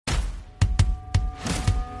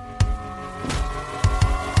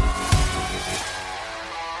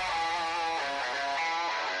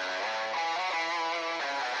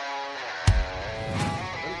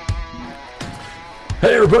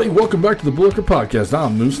everybody, welcome back to the Bullocker Podcast.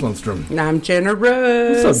 I'm Moose Lundstrom. And I'm Jenna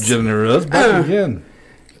Rose. What's up, Jenna Rose? Back again.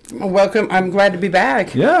 Welcome. I'm glad to be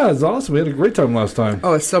back. Yeah, it's awesome. We had a great time last time.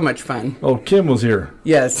 Oh, it's so much fun. Oh, Kim was here.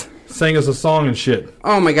 Yes. Sang us a song and shit.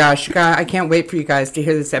 Oh my gosh, I can't wait for you guys to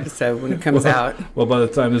hear this episode when it comes out. Well, by the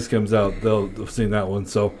time this comes out, they'll have seen that one.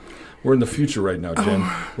 So we're in the future right now, Jen.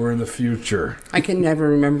 Oh. We're in the future. I can never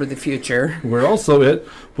remember the future. We're also at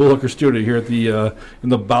Bullocker Studio here at the in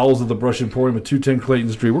the bowels of the Brush Emporium at 210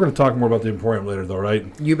 Clayton Street. We're going to talk more about the Emporium later, though, right?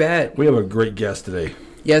 You bet. We have a great guest today.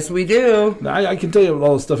 Yes, we do. Now, I can tell you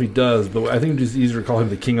all the stuff he does, but I think it's easier to call him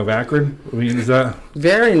the King of Akron. I mean, is that...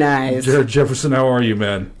 Very nice. Jared Jefferson, how are you,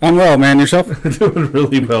 man? I'm well, man. Yourself? Doing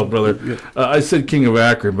really well, brother. I said King of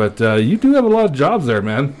Akron, but you do have a lot of jobs there,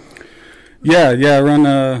 man. Yeah. I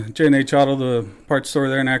run J&H Auto, the parts store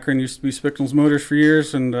there in Akron. Used to be Spicknell's Motors for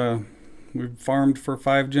years, and we've farmed for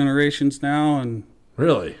 5 generations now. And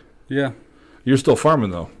really? Yeah. You're still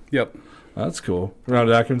farming, though? Yep. That's cool.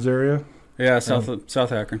 Around Akron's area? Yeah,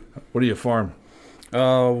 South Akron. What do you farm?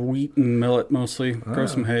 Wheat and millet mostly. Grow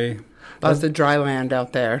some hay. Lots of dry land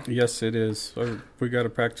out there. Yes, it is. We got to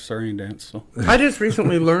practice our rain dance. So. I just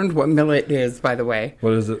recently learned what millet is, by the way.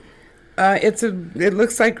 What is it? It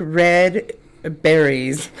looks like red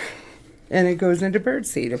berries, and it goes into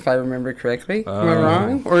birdseed, if I remember correctly. Am I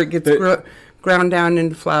wrong? Or it gets ground down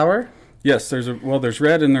into flour? Yes, there's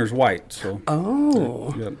red and there's white. So.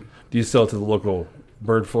 Oh. Yep. Do you sell it to the local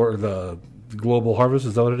bird for the Global Harvest?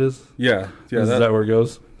 Is that what it is? Yeah. Is that where it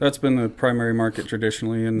goes? That's been the primary market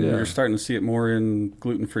traditionally, and you're starting to see it more in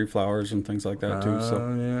gluten-free flours and things like that, too. So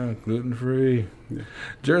yeah, gluten-free. Yeah.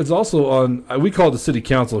 Jared's also on, we call it the city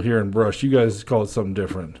council here in Brush. You guys call it something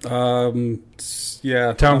different.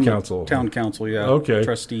 Yeah. Town council. Town council, yeah. Okay.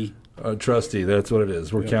 Trustee. Trustee, that's what it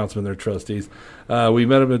is. We're councilmen, they're trustees. We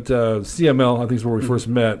met them at CML, I think is where we first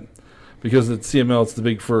met. Because at CML, it's the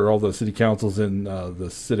big for all the city councils in the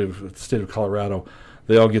state of Colorado.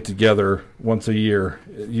 They all get together once a year,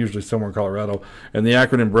 usually somewhere in Colorado. And the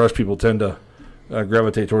Akron and Brush people tend to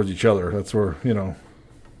gravitate towards each other. That's where, we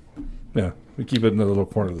keep it in the little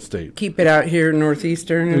corner of the state. Keep it out here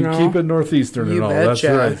northeastern and all. Keep it northeastern and all. That's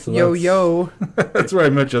right. So yo. That's where I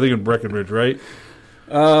met you, I think, in Breckenridge, right?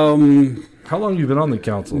 How long have you been on the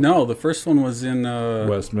council? No, the first one was in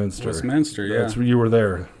Westminster. Westminster, yeah. That's where you were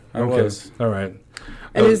there. I was. All right.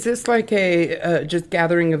 And is this like a just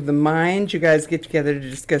gathering of the mind? You guys get together to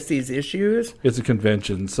discuss these issues? It's a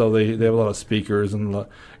convention, so they have a lot of speakers, and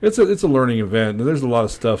it's a learning event. And there's a lot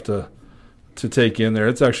of stuff to take in there.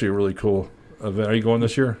 It's actually a really cool event. Are you going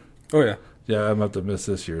this year? Oh, yeah. Yeah, I'm about to miss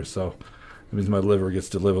this year, so it means my liver gets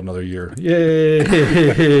to live another year. Yay! I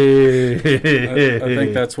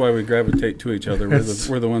think that's why we gravitate to each other.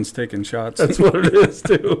 We're the ones taking shots. That's what it is,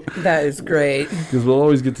 too. That is great. Because we'll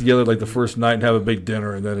always get together like the first night and have a big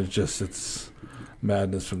dinner, and then it's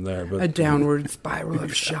madness from there. But a downward spiral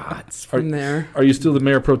of shots from there. Are you still the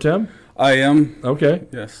mayor pro tem? I am. Okay.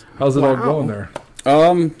 Yes. How's it all going there?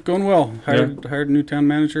 Going well. Hired a new town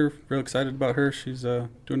manager. Real excited about her. She's doing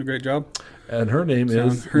a great job. And her name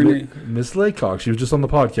is Miss Laycock. She was just on the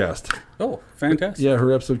podcast. Oh, fantastic. Yeah,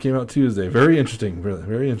 her episode came out Tuesday. Very interesting. Really,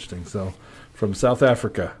 very interesting. So, from South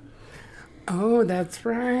Africa. Oh, that's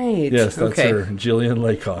right. Yes, that's her, Jillian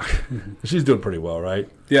Laycock. She's doing pretty well, right?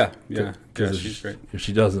 Yeah, she's great. If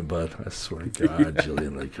she doesn't, but I swear to God,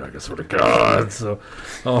 Jillian Laycock, I swear to God. So,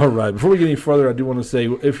 all right. Before we get any further, I do want to say,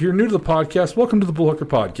 if you're new to the podcast, welcome to the Bullocker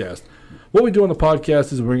Podcast. What we do on the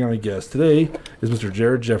podcast is we bring on a guest. Today is Mr.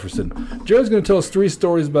 Jared Jefferson. Jared's going to tell us 3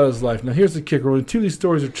 stories about his life. Now, here's the kicker. Only 2 of these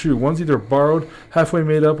stories are true. One's either borrowed, halfway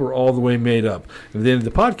made up, or all the way made up. And at the end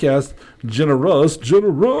of the podcast, Jenna Rose,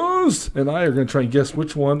 and I are going to try and guess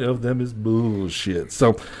which one of them is bullshit.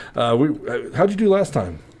 So, how'd you do last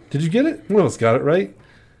time? Did you get it? One of us got it, right?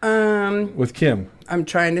 With Kim. I'm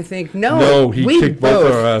trying to think. No, he kicked both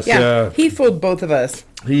of us. Yeah. He fooled both of us.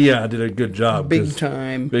 He did a good job. Big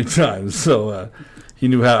time. So he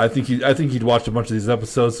knew how. I think he'd watched a bunch of these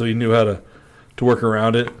episodes, so he knew how to work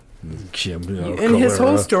around it. Kim, and his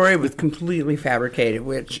whole story was completely fabricated,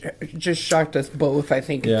 which just shocked us both. I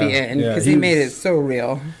think at the end because he made it so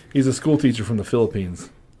real. He's a school teacher from the Philippines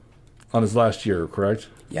on his last year, correct?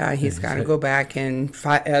 Yeah, he's got to go back and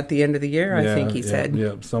fight at the end of the year. I think he said.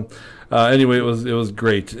 Yeah. So anyway, it was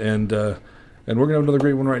great, and we're gonna have another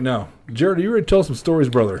great one right now. Jared, are you ready to tell some stories,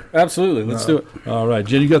 brother? Absolutely, let's do it. All right,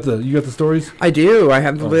 Jen, you got the stories? I do. I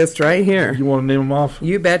have the list right here. You want to name them off?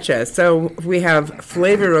 You betcha. So we have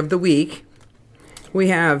flavor of the week. We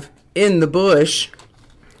have in the bush.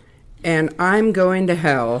 And I'm going to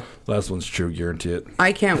hell. Last one's true, guarantee it.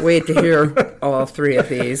 I can't wait to hear all 3 of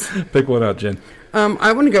these. Pick one out, Jen.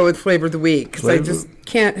 I want to go with flavor of the week because I Flavor- just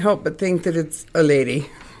can't help but think that it's a lady.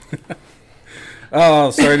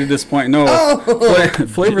 Oh, sorry to disappoint. No,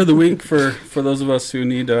 flavor of the week for those of us who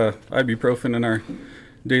need ibuprofen in our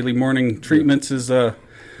daily morning treatments is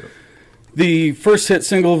the first hit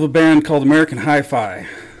single of a band called American Hi-Fi.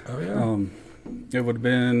 Oh, yeah. It would have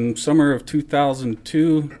been summer of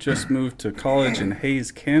 2002. Just moved to college in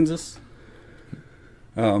Hayes, Kansas.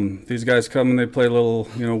 These guys come and they play a little,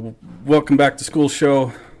 welcome back to school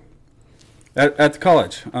show at the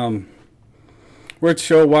college. We're at the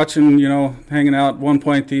show watching, hanging out. At one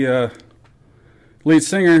point, the lead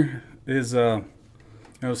singer is,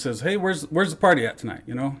 says, "Hey, where's the party at tonight?"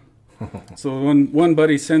 So one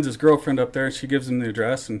buddy sends his girlfriend up there, and she gives him the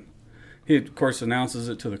address, and he of course announces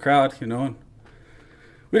it to the crowd. And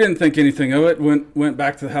we didn't think anything of it. Went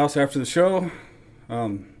back to the house after the show.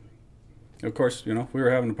 Of course, we were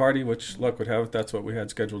having a party, which luck would have it, that's what we had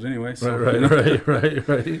scheduled anyway. So, Right.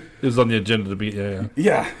 It was on the agenda to be,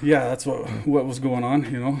 Yeah, that's what was going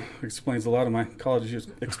on, Explains a lot of my college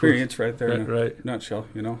experience right there in a nutshell,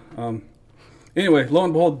 Anyway, lo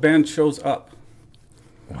and behold, the band shows up.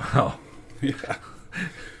 Wow. Yeah.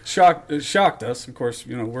 Shocked us. Of course,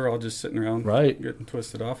 we're all just sitting around getting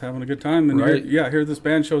twisted off, having a good time. And here this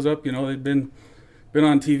band shows up, they'd been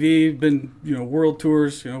on TV, been, world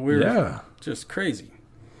tours, we were just crazy.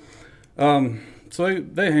 So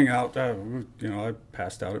they hang out, I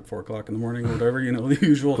passed out at 4 o'clock in the morning or whatever, the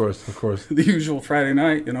usual. Of course. The usual Friday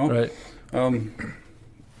night, Right. A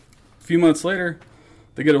few months later,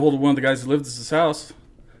 they get a hold of one of the guys who lived at this house.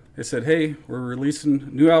 They said, "Hey, we're releasing a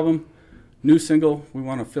new album, new single. We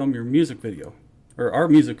want to film your music video, or our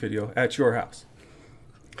music video, at your house."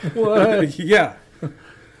 What? Yeah.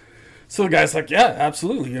 So the guy's like, "Yeah,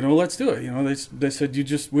 absolutely. Let's do it." They said,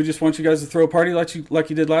 "We just want you guys to throw a party like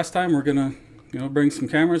you did last time. We're gonna, bring some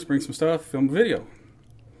cameras, bring some stuff, film a video."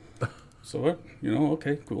 So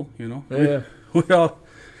okay, cool. Yeah. We all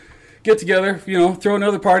get together, throw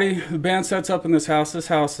another party. The band sets up in this house. This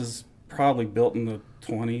house is probably built in the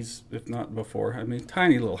 20s, if not before. I mean,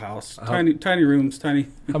 tiny little house, tiny rooms, tiny.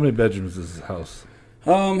 How many bedrooms is this house?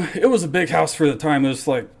 It was a big house for the time. It was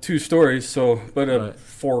like 2 stories, but a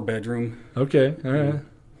 4-bedroom. Okay, all right.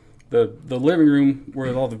 The living room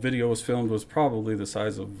where all the video was filmed was probably the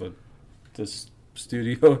size of this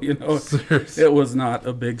studio. Seriously. It was not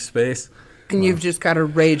a big space. And you've just got a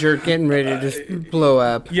rager getting ready to just blow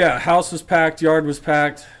up. Yeah, house was packed, yard was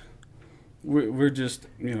packed. We're just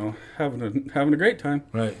having a great time.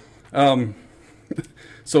 Right.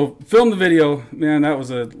 So film the video, man. That was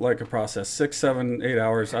a process. 6, 7, 8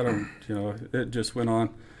 hours. I don't, it just went on.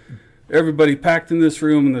 Everybody packed in this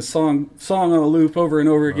room, and the song on a loop over and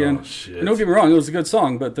over again. Oh, shit. And don't get me wrong, it was a good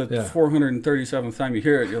song, but the 437th time you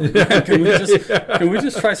hear it, you're like, "Man, can we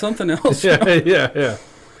just try something else?" Yeah.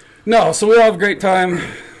 No, so we all have a great time.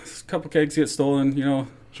 A couple cakes get stolen,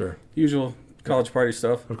 Sure. usual college party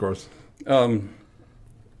stuff. Of course. I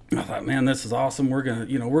thought, man, this is awesome. We're gonna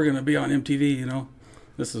be on MTV.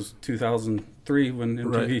 This is 2003 when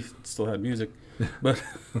MTV still had music, but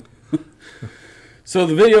so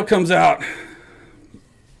the video comes out.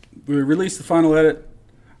 We release the final edit.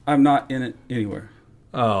 I'm not in it anywhere.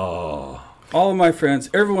 Oh. All of my friends,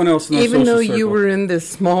 everyone else in our Even social though circle, you were in this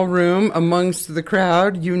small room amongst the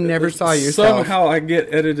crowd, you never saw yourself. Somehow I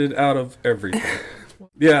get edited out of everything.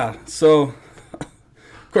 Yeah, so.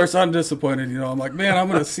 Of course, I'm disappointed. I'm like, man, I'm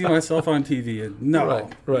going to see myself on TV. And no.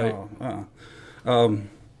 Right. No,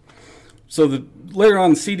 so later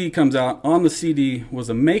on, the CD comes out. On the CD was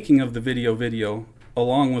a making of the video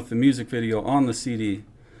along with the music video on the CD.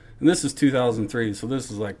 And this is 2003, so this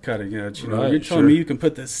is like cutting edge. You're telling me you can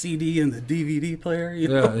put the CD in the DVD player?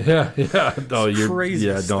 Yeah. No, it's crazy.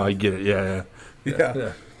 Yeah, stuff. no, I get it.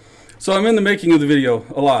 Yeah. So I'm in the making of the video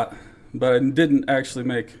a lot, but I didn't actually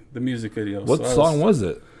make the music video. What song was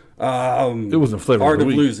it? It wasn't Flavor Art of the of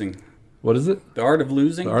Week. Losing. What is it? The Art of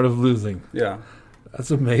Losing? The Art of Losing. Yeah.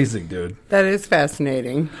 That's amazing, dude. That is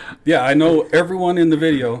fascinating. Yeah, I know everyone in the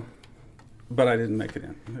video, but I didn't make it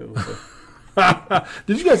in. It was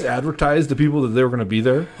Did you guys advertise to people that they were going to be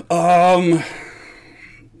there?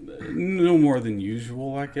 No more than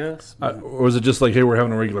usual, I guess. Or was it just like, hey, we're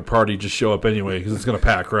having a regular party, just show up anyway because it's going to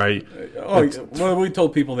pack, right? Well, we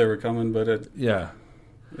told people they were coming, but it's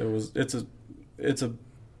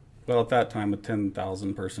at that time a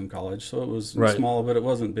 10,000 person college, so it was small, but it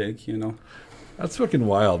wasn't big, That's fucking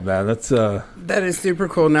wild, man. That's That is super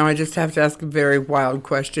cool. Now I just have to ask a very wild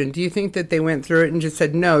question. Do you think that they went through it and just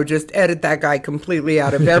said, no, just edit that guy completely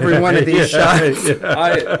out of every one of these shots?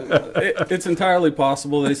 It's entirely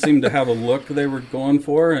possible. They seemed to have a look they were going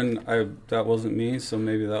for, and that wasn't me, so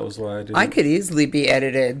maybe that was why I didn't. I could easily be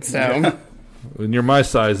edited, so. Yeah. When you're my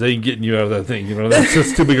size, they ain't getting you out of that thing. You know, that's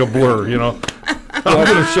just too big a blur. You know, I'm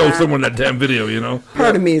gonna show someone that damn video. You know,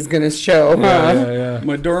 Part of me is going to show, huh? yeah.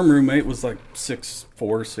 My dorm roommate was like 6'4",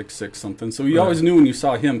 6'6", something. So you always knew when you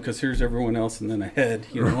saw him because here's everyone else and then a head.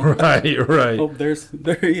 You know, Right. Oh, there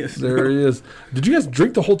he is. There he is. Did you guys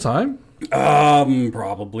drink the whole time?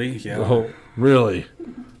 Probably, yeah. Oh, really?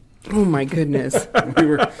 Oh, my goodness.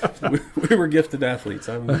 we were gifted athletes.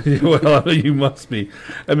 Well, you must be.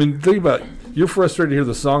 I mean, think about it. You're frustrated to hear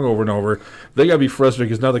the song over and over. They got to be frustrated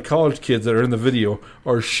because now the college kids that are in the video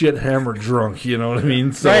are shit hammered drunk. You know what I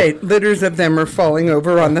mean? So, Right. Litters of them are falling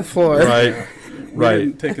over on the floor. Right. We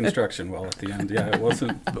didn't take instruction well at the end. Yeah, it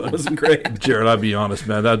wasn't great. Jared, I'll be honest,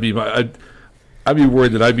 man. That'd be I'd be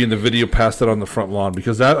worried that I'd be in the video passed out on the front lawn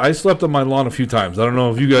because I slept on my lawn a few times. I don't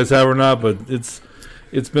know if you guys have or not, but it's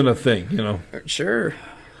been a thing, you know. Sure.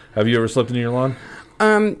 Have you ever slept in your lawn?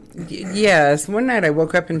 Yes. One night I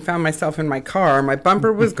woke up and found myself in my car. My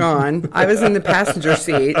bumper was gone. I was in the passenger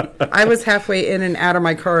seat. I was halfway in and out of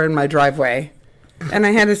my car in my driveway. And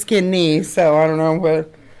I had a skinned knee, so I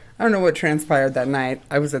don't know what transpired that night.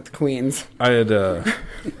 I was at the Queens. I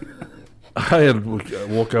had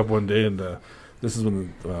woke up one day and this is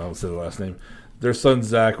when I'll say the last name. Their son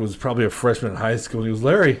Zach was probably a freshman in high school. And he was,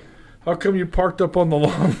 Larry, how come you parked up on the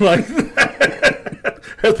lawn like that?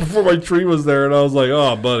 That's before my tree was there, and I was like,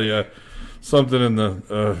 "Oh, buddy, something in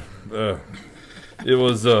the it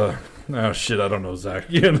was oh shit, I don't know, Zach.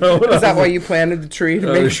 You know, Is that why you planted the tree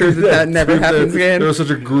to make sure that never happens again? There was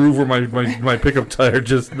such a groove where my pickup tire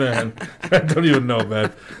just man, I don't even know,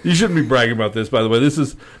 man. You shouldn't be bragging about this, by the way. This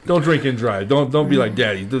is don't drink and drive. Don't be like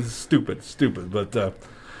Daddy. This is stupid. But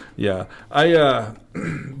yeah,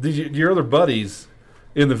 did your other buddies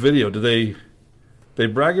in the video, do they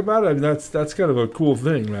brag about it? I mean, that's kind of a cool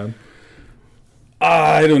thing, man.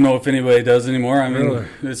 I don't know if anybody does anymore. I mean, Really?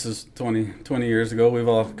 This is 20 years ago. We've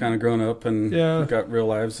all kind of grown up and got real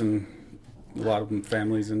lives and a lot of them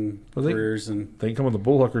families and careers. And they can come on the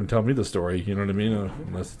Bullhooker and tell me the story, you know what I mean?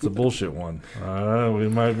 Unless it's a bullshit one. We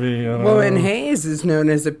might be. Well, and Hayes is known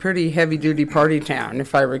as a pretty heavy-duty party town,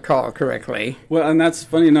 if I recall correctly. Well, and that's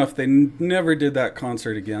funny enough. They never did that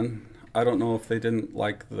concert again. I don't know if they didn't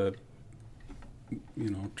like the,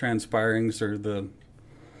 transpirings or the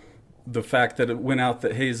fact that it went out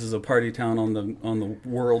that Hayes is a party town on the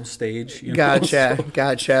world stage. Gotcha.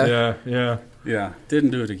 Yeah. Didn't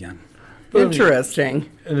do it again. But, Interesting.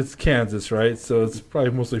 And it's Kansas, right? So it's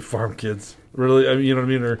probably mostly farm kids. Really, I mean, you know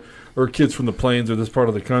what I mean? Or kids from the plains or this part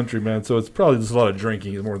of the country, man. So it's probably just a lot of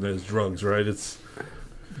drinking more than it's drugs, right? It's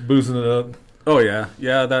boozing it up. Oh yeah.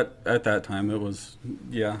 That at that time it was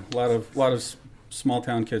a lot of small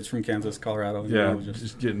town kids from Kansas, Colorado.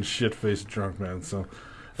 Just getting shit faced drunk, man. So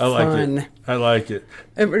I Fun. like it. I like it.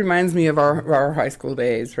 It reminds me of our high school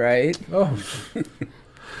days, right? Oh.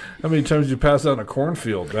 How many times did you pass out in a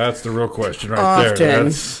cornfield? That's the real question right Often. there.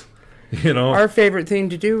 That's, Our favorite thing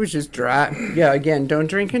to do was just drive. Yeah, again, don't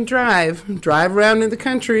drink and drive. Drive around in the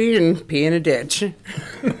country and pee in a ditch.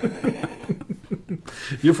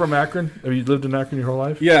 You're from Akron? Have you lived in Akron your whole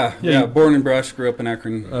life? Yeah. Born and Brush, grew up in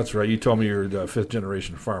Akron. That's right. You told me you're a fifth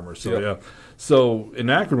generation farmer. So yeah. So in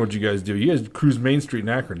Akron, what'd you guys do? You guys cruised Main Street in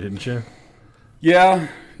Akron, didn't you? Yeah.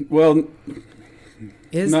 Well,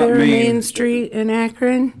 Is not there a Main. Main Street in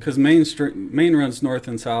Akron? Because Main runs north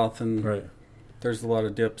and south, and Right. there's a lot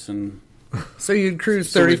of dips and. So you'd cruise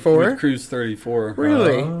So 34? we'd cruise 34.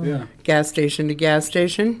 Really? Yeah. Gas station to gas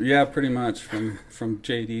station? Yeah, pretty much from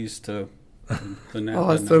JD's to the net.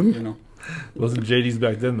 Awesome. Wasn't JD's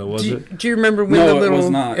back then, though, was it? Do you remember when No, the it was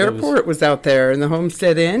little not. It airport was out there in the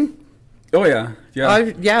Homestead Inn? Oh yeah.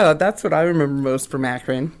 Yeah, that's what I remember most from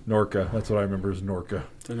Akron. Norca. That's what I remember is Norca.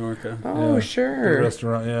 To Norca. Oh, Yeah. sure. The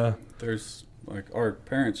restaurant, yeah. There's our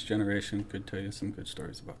parents' generation could tell you some good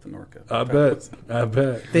stories about the Norca. I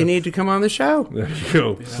bet. They need to come on the show. There you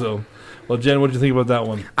go. Yeah. So, well, Jen, what did you think about that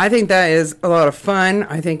one? I think that is a lot of fun.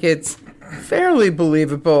 I think it's fairly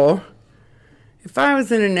believable. If I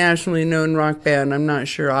was in a nationally known rock band, I'm not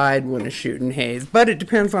sure I'd want to shoot in Hayes. But it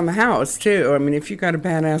depends on the house, too. I mean, if you got a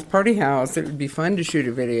badass party house, it would be fun to shoot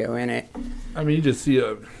a video in it. I mean, you just see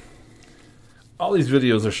all these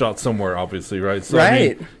videos are shot somewhere, obviously, right? So, Right. I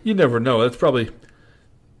mean, you never know. That's probably,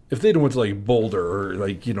 if they'd went to like Boulder or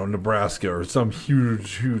like, Nebraska or some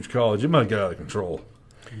huge college, it might get out of control.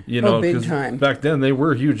 You know, big 'cause time. back then they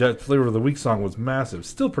were huge. That Flavor of the Week song was massive.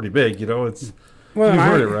 Still pretty big, you know. It's Well, you've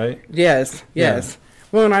heard it, right? Yes, yes.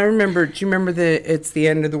 Well, and I remember, do you remember It's the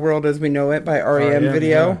End of the World as We Know It by REM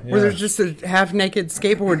video? yeah. Where there's just a half-naked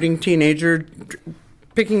skateboarding teenager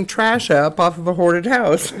picking trash up off of a hoarded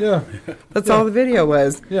house. Yeah, That's all the video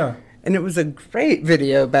was. yeah. And it was a great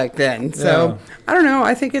video back then. So, I don't know.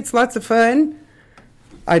 I think it's lots of fun.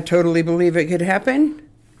 I totally believe it could happen.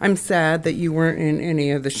 I'm sad that you weren't in any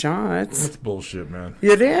of the shots. That's bullshit, man.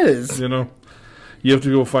 It is. You know, you have to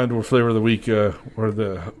go find where Flavor of the Week or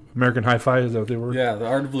the American Hi-Fi, is that what they were? Yeah, The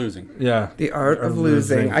Art of Losing. Yeah. The Art of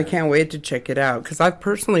Losing. I can't wait to check it out because I've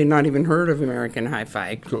personally not even heard of American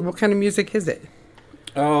Hi-Fi. Cool. What kind of music is it?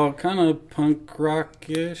 Oh, kind of punk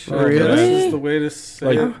rock-ish. Oh, I guess really? is the way to say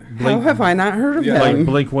Like it. How have I not heard of Yeah. them? Like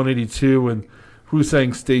Blink 182 and who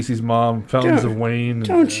sang Stacy's Mom, Fountains of Wayne. And,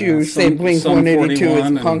 Don't you say Sum Blink 182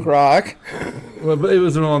 41 is punk rock. well, but it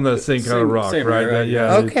was on the same kind of rock, same, right? right,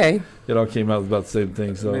 Yeah. Okay. It all came out about the same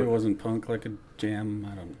thing. So Maybe it wasn't punk, like a jam.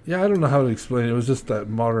 I don't know. yeah, I don't know how to explain it. It was just that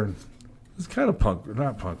modern. It's kind of punk,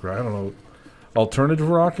 not punk rock. I don't know, alternative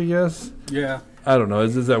rock, I guess. Yeah. I don't know.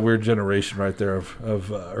 It's that weird generation right there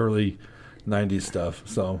of early '90s stuff.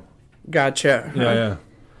 So Gotcha. yeah.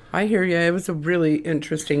 I hear you. It was a really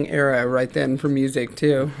interesting era right then for music,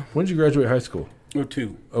 too. When did you graduate high school? Oh,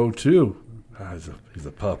 two. '02. He's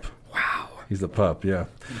a pup. Wow. He's a pup. Yeah,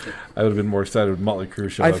 I would have been more excited with Motley Crue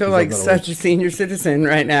show. I feel like such a senior citizen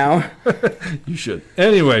right now. You should.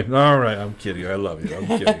 Anyway, all right. I'm kidding. I love you. I'm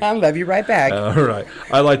kidding. I love you right back. All right.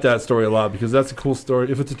 I like that story a lot because that's a cool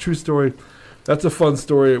story. If it's a true story, that's a fun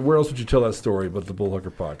story. Where else would you tell that story but the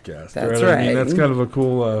Bullhooker podcast? That's I mean, right. that's kind of a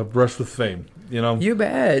cool brush with fame, you know? You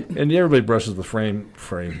bet. And everybody brushes the frame.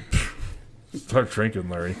 Start drinking,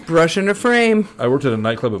 Larry. Brushing a frame. I worked at a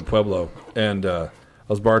nightclub in Pueblo, and I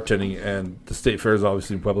was bartending, and the state fair is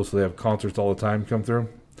obviously in Pueblo, so they have concerts all the time come through.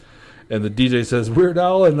 And the DJ says, Weird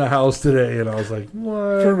Al in the house today. And I was like,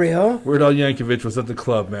 what? For real? Weird Al Yankovic was at the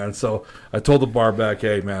club, man. So I told the bar back,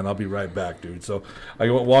 hey, man, I'll be right back, dude. So I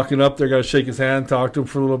went walking up there, got to shake his hand, talk to him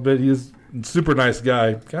for a little bit. He was a super nice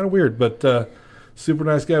guy. Kind of weird, but super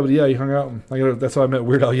nice guy. But, yeah, he hung out. That's how I met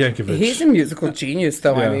Weird Al Yankovic. He's a musical genius,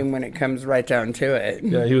 though, Yeah. I mean, when it comes right down to it.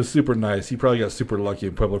 Yeah, he was super nice. He probably got super lucky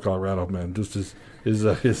in Pueblo, Colorado, man. Just his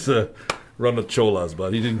run of cholas,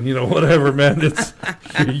 but he didn't, whatever, man. It's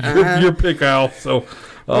your pick, Al. So,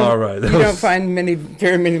 all right. You don't find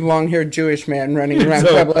very many long-haired Jewish men running around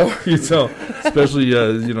Pueblo. You tell, especially,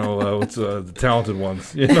 the talented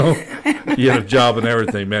ones, He had a job and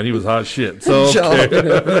everything, man. He was hot shit. So, okay.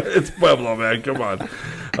 It's Pueblo, man. Come on.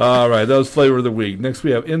 All right. That was Flavor of the Week. Next, we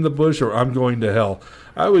have In the Bush or I'm Going to Hell.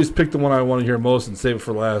 I always pick the one I want to hear most and save it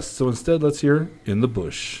for last. So instead, let's hear In the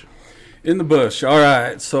Bush. In the Bush. All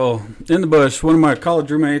right. So, In the Bush, one of my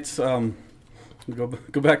college roommates, go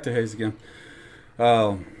back to Hayes again.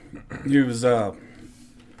 He was,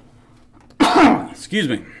 excuse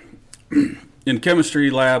me, in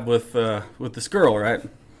chemistry lab with this girl, right?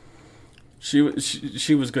 She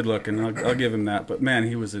was good looking. I'll give him that. But man,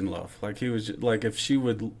 he was in love. Like he was like if she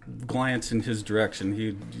would glance in his direction,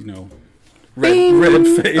 he'd red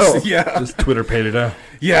face. Oh. Yeah. Just Twitter paid it out.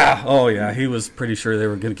 Yeah. Oh yeah. He was pretty sure they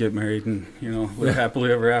were gonna get married and live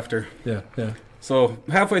happily ever after. Yeah. Yeah. So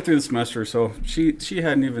halfway through the semester, so she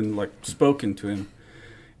hadn't even spoken to him.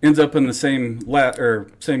 Ends up in the same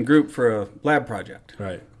same group for a lab project.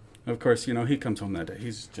 Right. Of course, he comes home that day.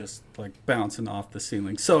 He's just bouncing off the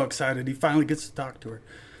ceiling, so excited. He finally gets to talk to her.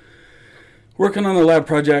 Working on the lab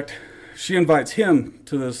project, she invites him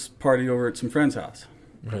to this party over at some friend's house.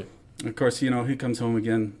 Right. Of course, he comes home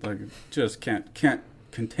again, just can't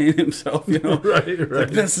contain himself. Right.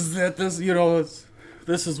 This is it. This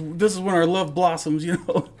is when our love blossoms.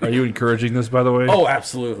 Are you encouraging this, by the way? Oh,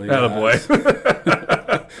 absolutely. Attaboy.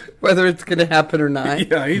 Whether it's going to happen or not.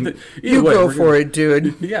 Yeah, either You way, go we're for gonna- it,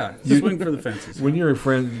 dude. Yeah, swing for the fences. When you're a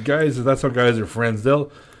friend, guys, that's how guys are friends.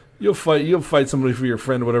 You'll fight somebody for your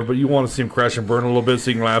friend or whatever, but you want to see him crash and burn a little bit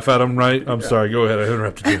so you can laugh at him, right? I'm sorry. Go ahead. I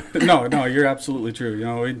interrupted you. No, you're absolutely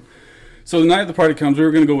true. So the night the party comes, we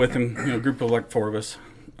were going to go with him. A group of 4 of us.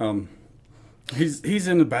 He's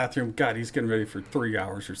in the bathroom. God, he's getting ready for 3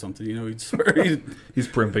 hours or something. He's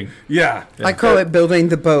primping. Yeah. I call it building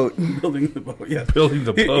the boat. Building the boat. Yeah. Building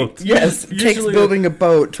the boat. Yes, it takes Usually building a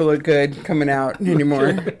boat to look good coming out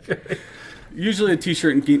anymore. Usually a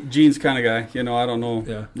t-shirt and jeans kind of guy. I don't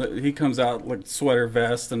know. Yeah. He comes out sweater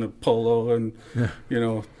vest and a polo and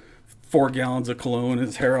 4 gallons of cologne,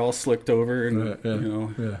 his hair all slicked over, and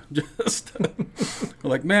just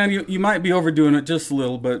man, you might be overdoing it just a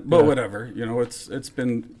little, but whatever. It's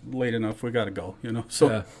been late enough. We got to go.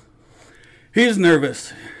 So He's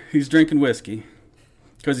nervous. He's drinking whiskey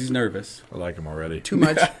because he's nervous. I like him already. Too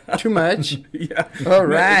much. Too much. Yeah. All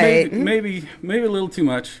right. Maybe a little too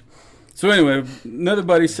much. So anyway, another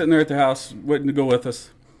buddy sitting there at the house waiting to go with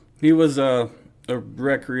us. He was a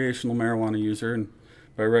recreational marijuana user, and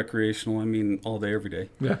by recreational I mean all day, every day.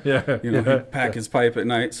 Yeah. He'd pack his pipe at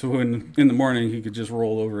night, so in the morning he could just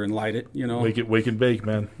roll over and light it. Wake and bake,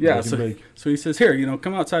 man. Yeah. Wake and bake. So he says, "Here,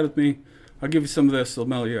 come outside with me. I'll give you some of this. It'll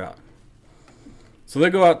mellow you out." So they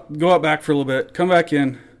go out back for a little bit, come back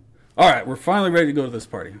in. All right, we're finally ready to go to this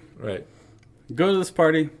party. Right. Go to this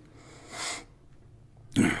party.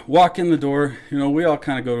 Walk in the door. We all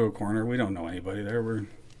kind of go to a corner. We don't know anybody there. We're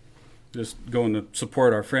just going to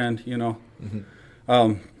support our friend.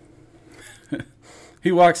 Mm-hmm.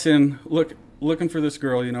 He walks in, looking for this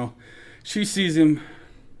girl. She sees him,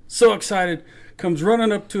 so excited, comes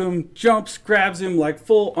running up to him, jumps, grabs him like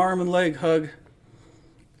full arm and leg hug.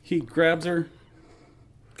 He grabs her,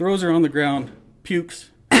 throws her on the ground, pukes,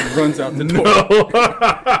 and runs out the door.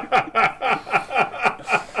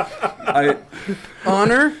 On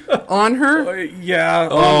her? On her? Yeah,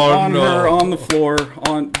 on her, on the floor,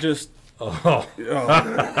 on just. Oh.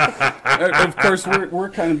 Of course,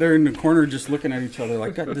 we're kind of there in the corner, just looking at each other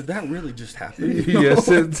like, God, did that really just happen? Yes,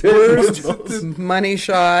 it did. Worst money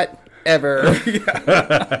shot ever.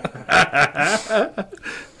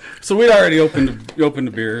 So we'd already opened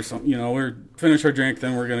the beer or something. We're finish our drink,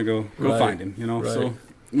 then we're gonna go Right. find him. Right. So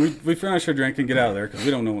we finish our drink and get out of there because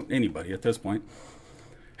we don't know anybody at this point.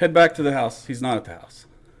 Head back to the house. He's not at the house.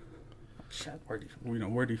 Shit, where'd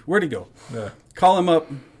he go? Yeah. Call him up,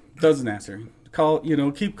 doesn't answer.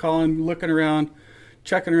 Keep calling, looking around,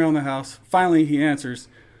 checking around the house. Finally, he answers.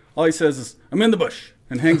 All he says is, "I'm in the bush,"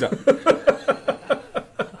 and hangs up.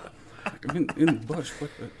 I'm in the bush. What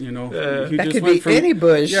the, he That just could went be from, any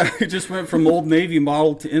bush. Yeah, he just went from Old Navy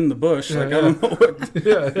model to in the bush. I don't know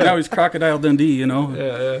what. Now he's Crocodile Dundee.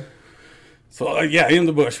 Yeah. So in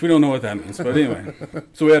the bush. We don't know what that means, but anyway.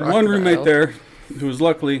 So we had one roommate there who was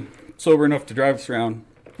luckily sober enough to drive us around,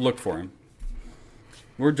 look for him.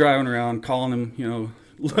 We're driving around, calling him,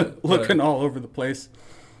 looking all over the place.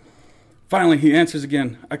 Finally, he answers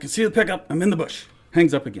again. "I can see the pickup. I'm in the bush."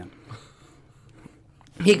 Hangs up again.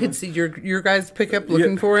 He could see your guys' pickup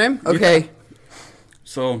looking for him? Okay. Yeah.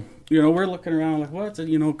 So, we're looking around like, what's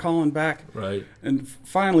it, calling back. Right. And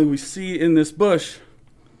finally, we see in this bush,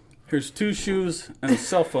 here's 2 shoes and a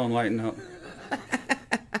cell phone lighting up.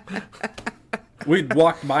 We'd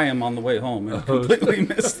walked by him on the way home and completely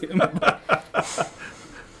missed him.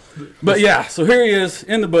 But yeah, so here he is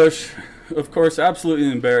in the bush, of course,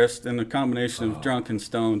 absolutely embarrassed, and a combination of drunk and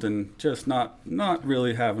stoned, and just not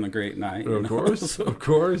really having a great night. Of course, of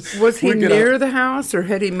course. Was he near the house, or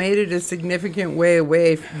had he made it a significant way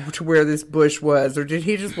away to where this bush was, or did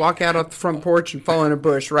he just walk out off the front porch and fall in a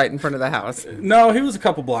bush right in front of the house? No, he was a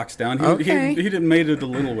couple blocks down. He didn't made it a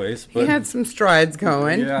little ways, but He had some strides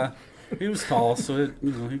going. yeah, he was tall, so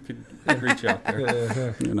he could reach out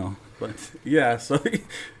there. But yeah, so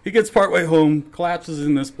he gets partway home, collapses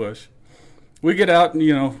in this bush. We get out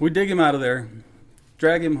and, we dig him out of there,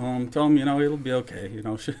 drag him home, tell him, it'll be okay.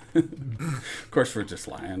 Of course, we're just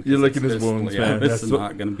lying. You're licking his wounds, man. This is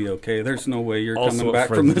not going to be okay. There's no way you're Also coming back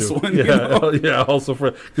friends from this do. one. Yeah, also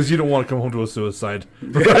because you don't want to come home to a suicide.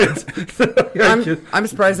 Right? I'm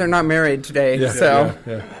surprised they're not married today. Yeah.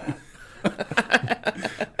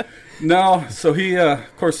 No, so he,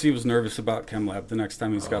 of course, he was nervous about Chem Lab the next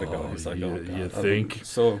time he's got to go. He's like, oh, God. You think?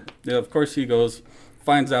 So, yeah, of course he goes,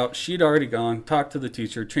 finds out she'd already gone, talked to the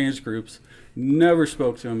teacher, changed groups, never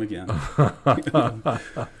spoke to him again.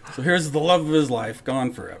 So here's the love of his life,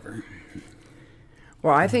 gone forever.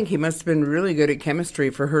 Well, I think he must have been really good at chemistry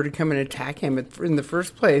for her to come and attack him in the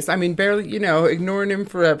first place. I mean, barely, ignoring him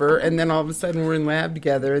forever, and then all of a sudden we're in lab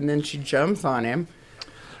together, and then she jumps on him.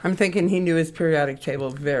 I'm thinking he knew his periodic table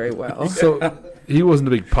very well. So he wasn't a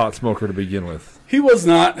big pot smoker to begin with. He was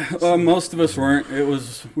not. Most of us weren't.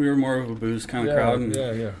 We were more of a booze kind of crowd. And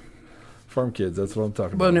Yeah. Farm kids, that's what I'm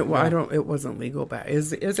talking Well, about. it wasn't legal back.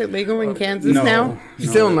 Is it legal in Kansas no, now? no,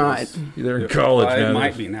 Still it not. was- They're in college, It man.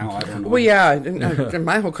 might be now. I don't know. Well, yeah.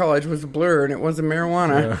 My whole college was a blur, and it wasn't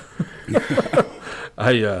marijuana.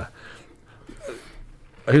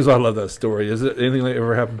 Here's why I love that story. Is it anything that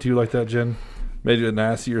ever happened to you like that, Jen? Made you an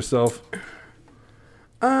ass of yourself?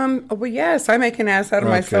 Well, yes, I make an ass out of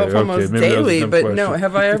myself okay. almost Maybe that was a daily, dumb but question. no,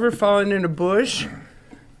 have I ever fallen in a bush?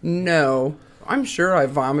 No. I'm sure I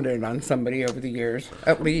vomited on somebody over the years,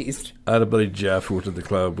 at least. I had a buddy, Jeff, who worked at the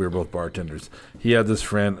club. We were both bartenders. He had this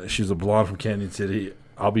friend. She was a blonde from Canyon City.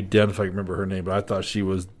 I'll be damned if I can remember her name, but I thought she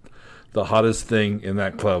was the hottest thing in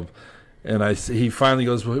that club. And he finally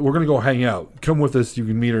goes, well, we're going to go hang out. Come with us. You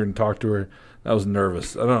can meet her and talk to her. I was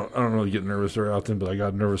nervous. I don't really get nervous very often, but I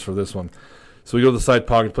got nervous for this one. So we go to the side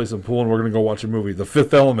pocket, play some pool, and we're going to go watch a movie. The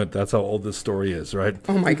Fifth Element. That's how old this story is, right?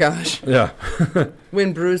 Oh, my gosh. Yeah.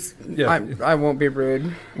 When Bruce, Yeah. I won't be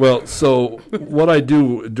rude. Well, so what I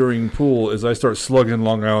do during pool is I start slugging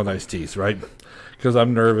Long Island iced teas, right? Because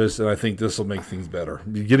I'm nervous, and I think this will make things better.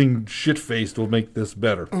 Getting shit-faced will make this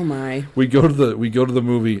better. Oh, my. We go to the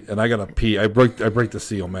movie, and I got to pee. I break the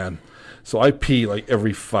seal, man. So I pee like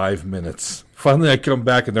every 5 minutes. Finally, I come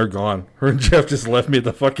back, and they're gone. Her and Jeff just left me at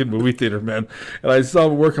the fucking movie theater, man. And I saw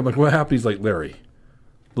him work. I'm like, what happened? He's like, Larry.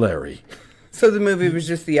 So the movie was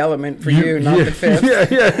just the element for you, not the fifth.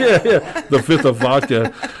 Yeah. The fifth of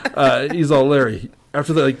vodka. He's all, Larry.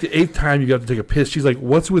 After the 8th time you got to take a piss, she's like,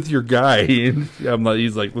 what's with your guy? And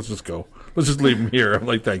he's like, let's just go. Let's just leave him here. I'm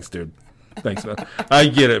like, thanks, dude. Thanks, man. I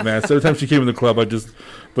get it, man. So every time she came in the club, I just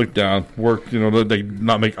looked down, worked, like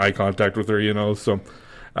not make eye contact with her, so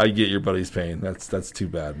I get your buddy's pain. That's too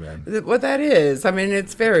bad, man. Well, that is. I mean,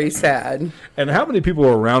 it's very sad. And how many people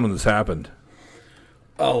were around when this happened?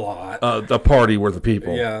 A lot. The party were the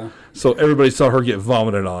people. Yeah. So everybody saw her get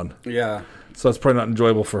vomited on. Yeah. So that's probably not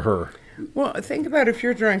enjoyable for her. Well, think about if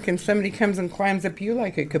you're drunk and somebody comes and climbs up you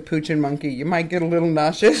like a capuchin monkey. You might get a little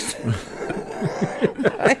nauseous.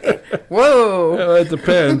 Whoa. Well, it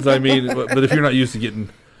depends. I mean, but if you're not used to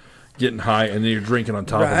getting high and then you're drinking on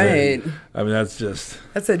top of it, I mean, that's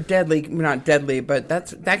a deadly, not deadly, but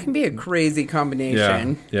that can be a crazy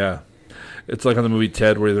combination. Yeah. It's like on the movie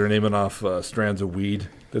Ted where they're naming off strands of weed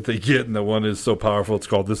that they get, and the one is so powerful it's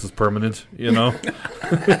called "This Is Permanent."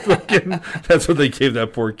 That's what they gave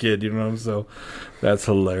that poor kid. So that's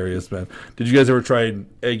hilarious, man. Did you guys ever try and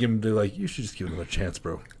egg him to you should just give him a chance,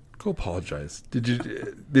 bro? Go apologize. Did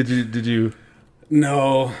you?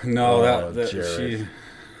 No, Oh, that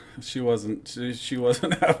she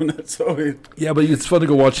wasn't having it. So yeah, but it's fun to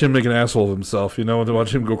go watch him make an asshole of himself, and to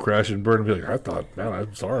watch him go crash and burn and be like, I thought, man,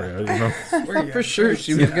 I'm sorry, I didn't know. For sure,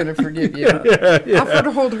 she was going to forgive you. Yeah. Offer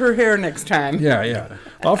to hold her hair next time. Yeah.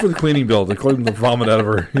 Offer the cleaning bill to clean the vomit out of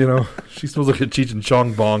her. She smells like a Cheech and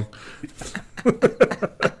Chong bong.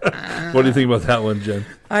 What do you think about that one, Jen?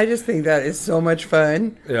 I just think that is so much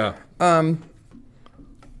fun. Yeah.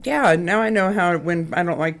 Yeah, now I know how, when I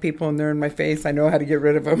don't like people and they're in my face, I know how to get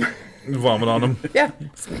rid of them. Vomit on them? Yeah.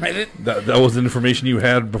 That was the information you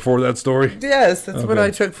had before that story? Yes, that's what I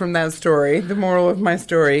took from that story, the moral of my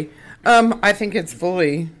story. I think it's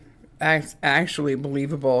fully actually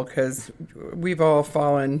believable because we've all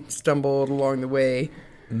stumbled along the way,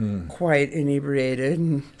 quite inebriated.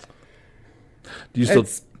 And do you still...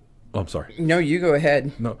 Oh, I'm sorry. No, you go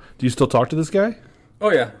ahead. No. Do you still talk to this guy?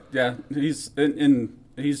 Oh, yeah. He's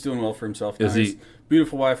he's doing well for himself now. Is he... He's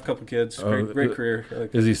beautiful wife, couple kids, great career.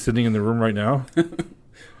 Is he sitting in the room right now?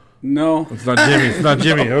 No. It's not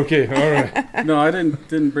Jimmy. Okay, all right. No, I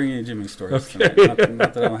didn't bring any Jimmy stories. Okay.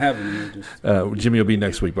 Not that I don't have any. Jimmy will be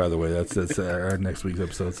next week, by the way. That's our next week's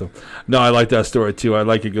episode. So, no, I like that story too. I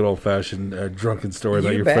like a good old fashioned drunken story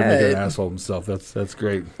about your friend making an asshole of himself. That's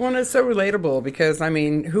great. Well, and it's so relatable because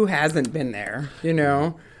who hasn't been there?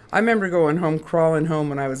 I remember crawling home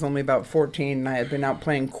when I was only about 14, and I had been out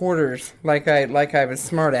playing quarters like I was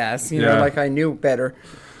smart ass, like I knew better,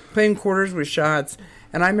 playing quarters with shots.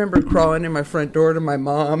 And I remember crawling in my front door to my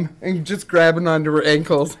mom and just grabbing onto her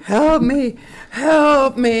ankles. Help me.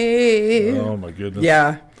 Help me. Oh, my goodness.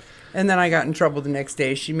 Yeah. And then I got in trouble the next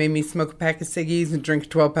day. She made me smoke a pack of ciggies and drink a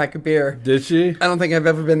 12-pack of beer. Did she? I don't think I've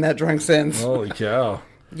ever been that drunk since. Holy cow.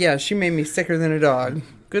 Yeah, she made me sicker than a dog.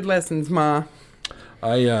 Good lessons, Ma.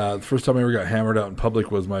 The first time I ever got hammered out in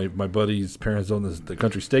public was my buddy's parents owned the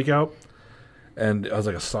country stakeout. And I was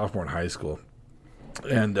like a sophomore in high school.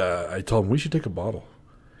 And I told him, we should take a bottle.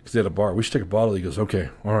 Because they had a bar. We should take a bottle. He goes, okay,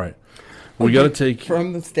 all right. We got to take...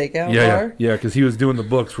 From the stakeout bar? Yeah, because he was doing the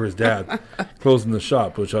books for his dad, closing the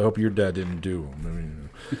shop, which I hope your dad didn't do.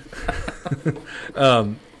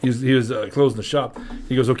 He was closing the shop.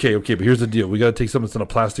 He goes, okay, but here's the deal. We got to take something that's in a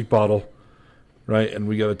plastic bottle, right? And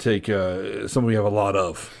we got to take something we have a lot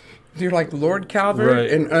of. You're like Lord Calvert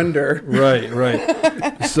and under.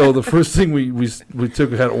 Right. So the first thing we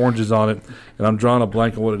took had oranges on it, and I'm drawing a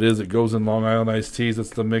blank on what it is. It goes in Long Island iced teas.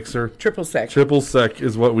 It's the mixer. Triple sec. Triple sec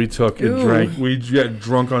is what we took and drank. We got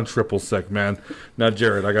drunk on triple sec, man. Now,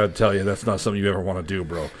 Jared, I got to tell you, that's not something you ever want to do,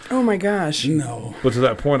 bro. Oh, my gosh. No. But to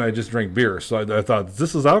that point, I just drank beer. So I thought,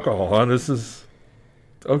 this is alcohol, huh? This is...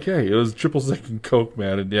 Okay, it was triple sec and Coke,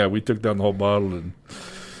 man. And, yeah, we took down the whole bottle and...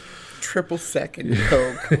 Triple sec and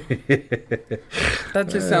Coke. That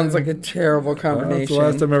just sounds like a terrible combination. That's the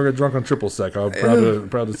last time I ever got drunk on triple sec. I'm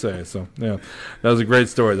proud to say. So, yeah. That was a great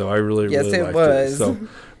story, though. I really liked it. Yes, it was. So,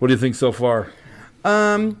 what do you think so far?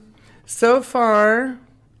 So far,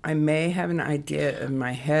 I may have an idea in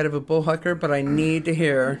my head of a bullhucker, but I need to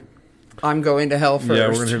hear I'm going to hell first. Yeah,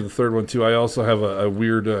 we're going to hear the third one, too. I also have a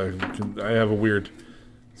weird,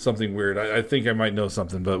 something weird. I think I might know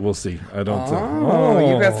something, but we'll see. I don't.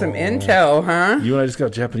 You got some intel, huh? You and I just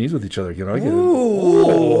got Japanese with each other. You know,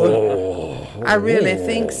 I really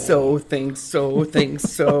think so.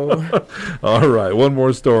 All right, one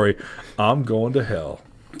more story. I'm going to hell.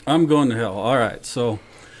 I'm going to hell. All right. So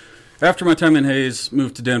after my time in Hayes,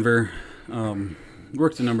 moved to Denver.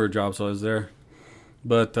 Worked a number of jobs while I was there.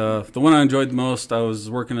 But the one I enjoyed the most, I was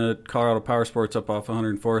working at Colorado Power Sports up off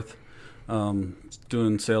 104th,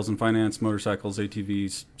 doing sales and finance, motorcycles,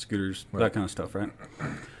 ATVs, scooters, that kind of stuff, right?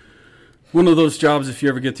 One of those jobs, if you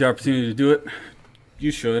ever get the opportunity to do it, you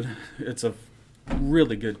should. It's a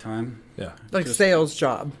really good time. Yeah. Like sales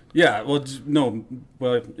job. Yeah, well,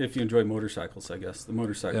 if you enjoy motorcycles, I guess. The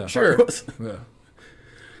motorcycle Sure. was. Yeah.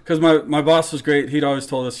 Because my boss was great. He'd always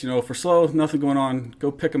told us, if we're slow, nothing going on, go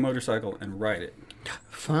pick a motorcycle and ride it.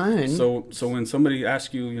 Fun. So when somebody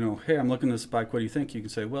asks you, hey, I'm looking at this bike, what do you think? You can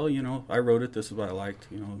say, well, I rode it. This is what I liked.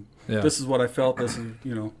 This is what I felt. This is,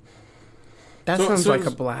 That sounds like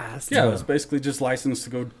a blast. Yeah, it's basically just licensed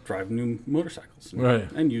to go drive new motorcycles.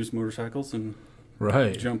 And use motorcycles and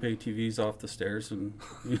jump ATVs off the stairs and,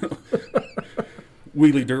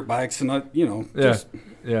 wheelie dirt bikes and,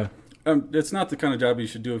 Yeah. It's not the kind of job you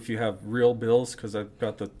should do if you have real bills, because I've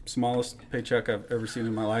got the smallest paycheck I've ever seen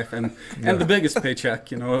in my life and the biggest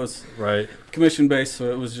paycheck. It was commission based,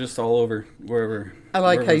 so it was just all over wherever. I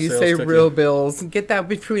like how you say real bills. Get that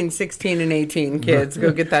between 16 and 18, kids.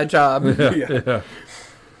 Go get that job.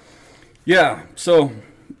 Yeah. So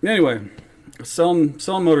anyway, selling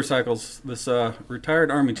motorcycles. This retired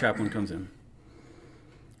Army chaplain comes in.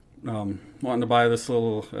 Wanting to buy this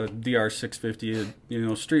little DR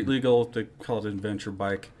 650, street legal. They call it an adventure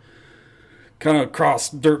bike. Kind of cross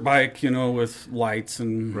dirt bike, with lights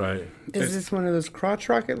and. Right. Is this one of those crotch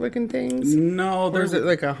rocket looking things? No, or is it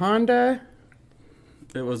like a Honda?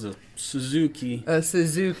 It was a Suzuki. A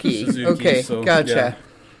Suzuki. Okay, so, gotcha.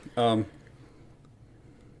 Yeah.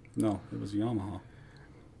 No, it was a Yamaha.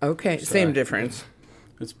 Okay, so, same difference.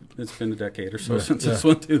 It's been a decade or so since this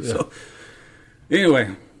one too. Yeah. So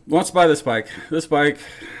anyway. Wants to buy this bike. This bike,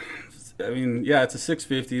 it's a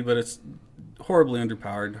 650, but it's horribly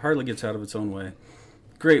underpowered. Hardly gets out of its own way.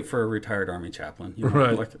 Great for a retired Army chaplain.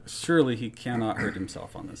 Surely he cannot hurt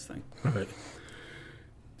himself on this thing. Right.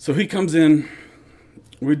 So he comes in.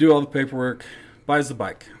 We do all the paperwork. Buys the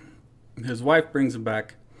bike. His wife brings him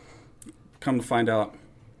back. Come to find out,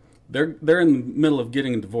 they're in the middle of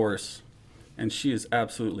getting a divorce, and she is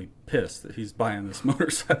absolutely pissed that he's buying this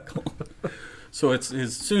motorcycle. So it's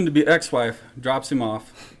his soon-to-be ex-wife drops him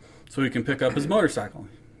off so he can pick up his motorcycle,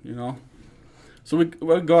 So we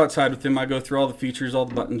go outside with him. I go through all the features, all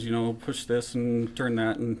the buttons, push this and turn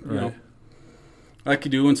that. And, like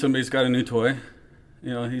you do when somebody's got a new toy.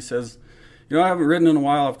 He says, I haven't ridden in a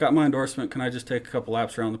while. I've got my endorsement. Can I just take a couple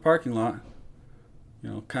laps around the parking lot?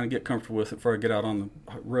 Kind of get comfortable with it before I get out on the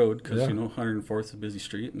road because, 104th is a busy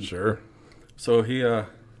street. And sure. So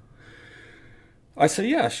I said,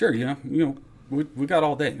 yeah, sure, we got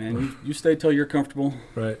all day, man. You stay till you're comfortable.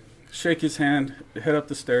 Right. Shake his hand, head up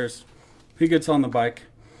the stairs. He gets on the bike.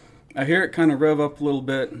 I hear it kind of rev up a little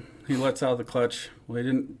bit. He lets out the clutch. Well, he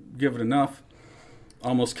didn't give it enough.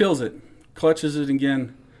 Almost kills it. Clutches it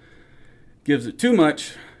again. Gives it too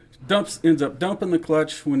much. Ends up dumping the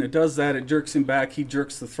clutch. When it does that, it jerks him back. He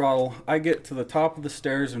jerks the throttle. I get to the top of the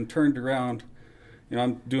stairs and turned around.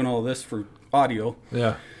 I'm doing all this for audio.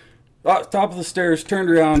 Yeah. Top of the stairs, turned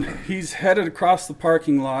around. He's headed across the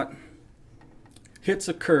parking lot, hits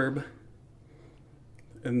a curb,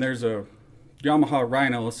 and there's a Yamaha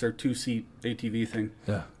Rhino. It's their 2-seat ATV thing.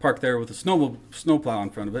 Yeah. Parked there with a snowplow in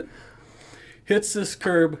front of it. Hits this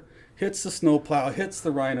curb, hits the snowplow, hits the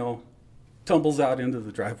Rhino, tumbles out into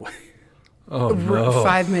the driveway. Oh, no.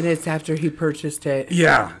 5 minutes after he purchased it.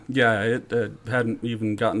 Yeah, it hadn't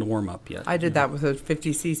even gotten to warm up yet. I did that with a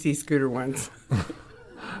 50cc scooter once.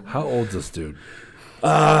 How old's this dude?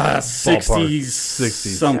 60s,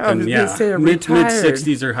 60s. something, yeah. Mid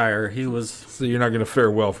 60s or higher. He was. So you're not going to fare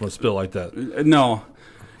well from a spill like that. No.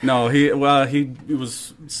 He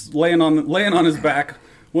was laying on his back.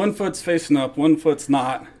 One foot's facing up, one foot's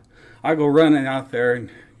not. I go running out there, and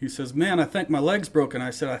He says, "Man, I think my leg's broken." I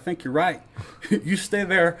said, "I think you're right. You stay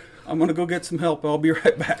there. I'm going to go get some help. I'll be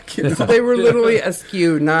right back." You know? So they were literally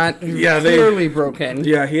askew, not clearly broken.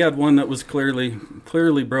 Yeah, he had one that was clearly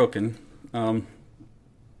broken. Run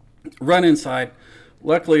inside.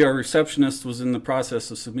 Luckily, our receptionist was in the process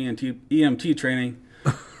of some EMT training.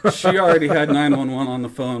 She already had 911 on the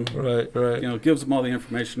phone. Right. You know, gives them all the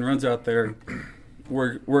information, runs out there,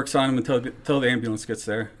 works on him until the ambulance gets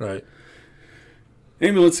there. Right.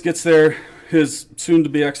 Ambulance gets there. His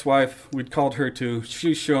soon-to-be ex-wife, we'd called her too.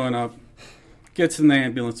 She's showing up, gets in the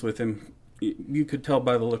ambulance with him. You could tell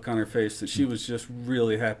by the look on her face that she was just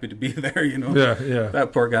really happy to be there, you know. Yeah.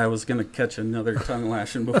 That poor guy was going to catch another tongue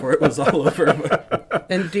lashing before it was all over.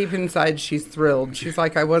 And deep inside, she's thrilled. She's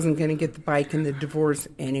like, I wasn't going to get the bike and the divorce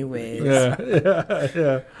anyways.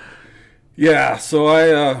 Yeah. Yeah,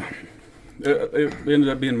 so it ended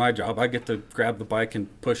up being my job. I get to grab the bike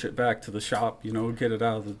and push it back to the shop, you know, get it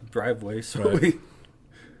out of the driveway so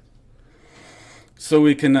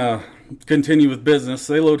we can continue with business.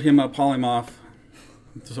 They load him up, haul him off.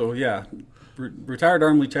 So yeah, retired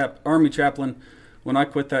Army chaplain. When I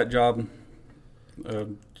quit that job a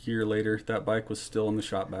year later, that bike was still in the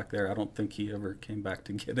shop back there. I don't think he ever came back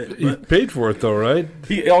to get it. He paid for it though, right?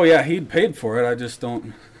 He'd paid for it. I just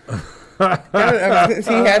don't.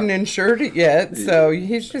 He hadn't insured it yet, so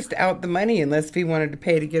he's just out the money unless he wanted to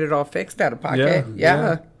pay to get it all fixed out of pocket.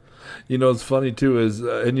 Yeah. You know, what's funny too is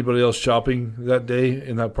anybody else shopping that day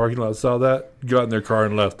in that parking lot saw that, got in their car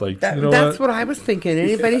and left. Like, you know that's what I was thinking.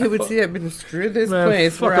 Anybody who would see that, but screw this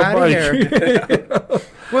place, we're fuck a out of here. bike.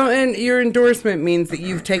 Well, and your endorsement means that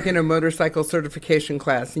you've taken a motorcycle certification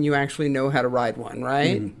class and you actually know how to ride one,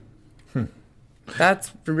 right? Mm-hmm.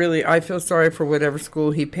 That's really, I feel sorry for whatever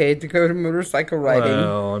school he paid to go to motorcycle riding.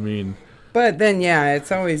 Well, I mean, but then, yeah,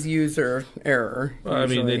 it's always user error. I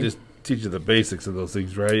mean, they just teach you the basics of those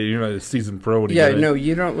things, right? You're not a seasoned pro. No,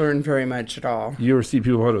 you don't learn very much at all. You ever see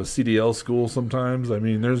people go to a CDL school sometimes? I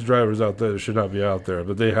mean, there's drivers out there that should not be out there,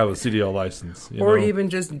 but they have a CDL license. Or even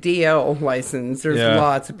just DL license. There's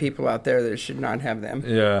lots of people out there that should not have them.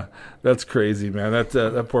 Yeah, that's crazy, man.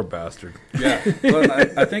 That poor bastard. Yeah, well,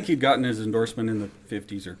 I think he'd gotten his endorsement in the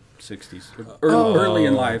 50s or 60s, early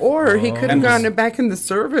in life. Or he could have gotten it back in the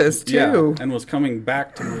service, too. Yeah, and was coming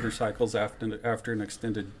back to motorcycles after an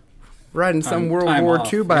extended riding some World War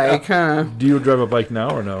II bike, huh? Do you drive a bike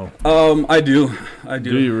now or no? I do.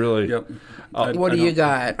 Do you really? Yep. What do you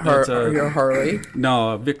got? Your Harley?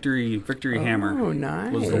 No, a Victory Hammer. Oh,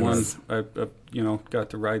 nice. Was the one I got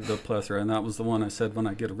to ride the plethora, and that was the one I said when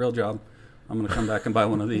I get a real job, I'm going to come back and buy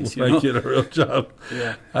one of these. When I get a real job.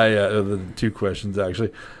 Yeah. Two questions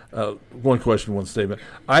actually. One question, one statement.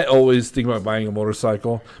 I always think about buying a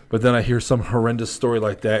motorcycle, but then I hear some horrendous story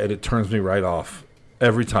like that, and it turns me right off.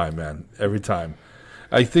 Every time, man. Every time.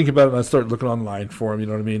 I think about it and I start looking online for them, you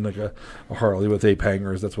know what I mean? Like a Harley with ape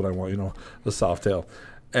hangers. That's what I want, the Softail.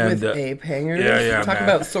 And, with ape hangers? Yeah, Talk man.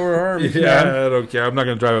 about sore arms. Yeah, man. I don't care. I'm not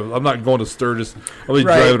going to drive. I'm not going to Sturgis. I'll be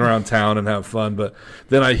driving around town and have fun. But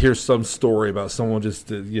then I hear some story about someone just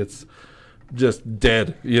gets just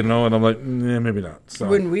dead, and I'm like, maybe not. So.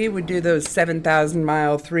 When we would do those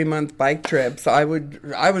 7,000-mile, 3-month bike trips, I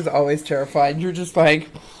was always terrified. You're just like...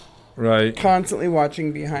 Right. Constantly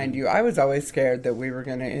watching behind you. I was always scared that we were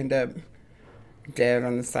going to end up dead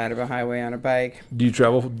on the side of a highway on a bike. Do you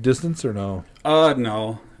travel distance or no?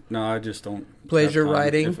 No, I just don't. Pleasure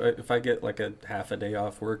riding? If I get like a half a day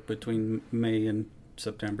off work between May and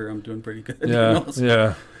September, I'm doing pretty good.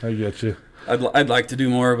 Yeah, I get you. I'd like to do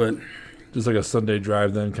more, but just like a Sunday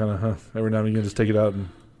drive, then kind of every now and again, just take it out and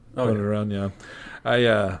run it around. Yeah,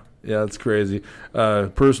 yeah, it's crazy.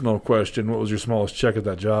 Personal question: what was your smallest check at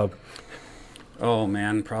that job? Oh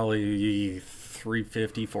man, probably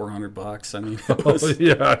 $350, $400. I mean, it was,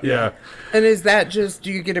 yeah. And is that just,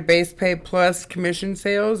 do you get a base pay plus commission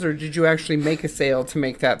sales, or did you actually make a sale to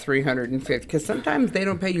make that $350? Because sometimes they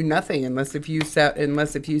don't pay you nothing unless if you sell.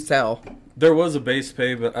 There was a base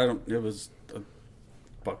pay, but it was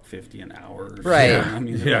 $1.50 an hour. Right. I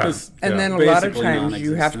mean, it was, and then a lot of times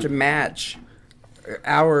you have to match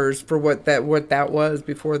hours for what that was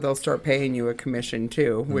before they'll start paying you a commission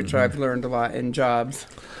too, which I've learned a lot in jobs.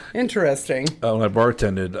 Interesting. When I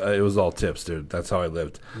bartended, it was all tips, dude. That's how I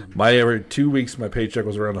lived. My every 2 weeks, my paycheck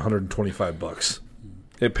was around $125.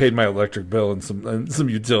 It paid my electric bill and some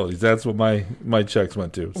utilities. That's what my checks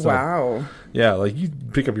went to. So, wow. Yeah, like you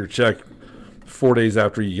pick up your check 4 days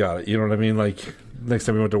after you got it. You know what I mean? Like next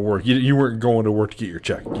time you went to work, you weren't going to work to get your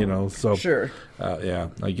check. So sure. Yeah,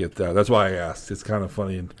 I get that. That's why I asked. It's kind of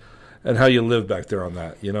funny and how you live back there on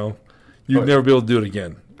that. You'd never be able to do it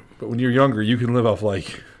again. But when you're younger, you can live off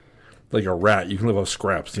like like a rat. You can live off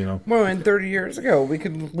scraps, you know. Well, and 30 years ago, you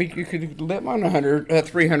could live on a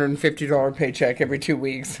 $350 paycheck every 2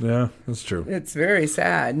 weeks. Yeah, that's true. It's very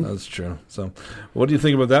sad. That's true. So, what do you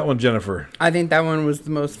think about that one, Jennifer? I think that one was the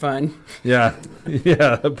most fun. Yeah,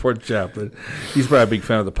 yeah, that poor chap. But he's probably a big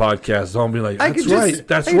fan of the podcast. So I'll be like, that's right.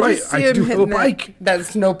 That's right. I do have a bike. That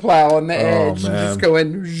snow plow on the edge, and man. just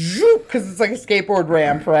going zoop, because it's like a skateboard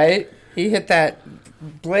ramp, right? He hit that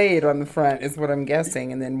blade on the front, is what I'm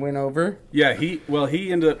guessing, and then went over. Yeah, he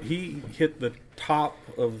hit the top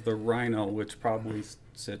of the Rhino, which probably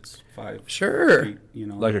sits 5 Sure. feet, you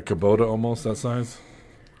know. Like a Kubota almost, that size?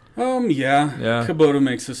 Yeah. Yeah. Kubota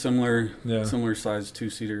makes a similar size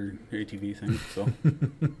 2-seater ATV thing, so.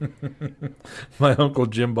 My Uncle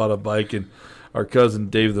Jim bought a bike, and our cousin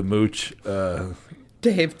Dave the Mooch,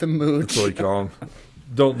 Dave the Mooch. that's what we call him.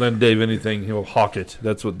 Don't lend Dave anything, he'll hawk it.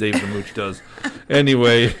 That's what Dave the Mooch does.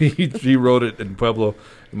 Anyway, he rode it in Pueblo.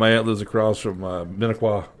 My aunt lives across from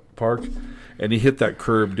Minnequa Park, and he hit that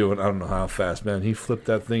curb doing, I don't know how fast, man. He flipped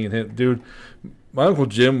that thing and hit. Dude, my Uncle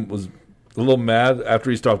Jim was a little mad after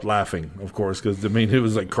he stopped laughing, of course, because, I mean, it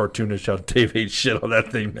was like cartoonish how Dave ate shit on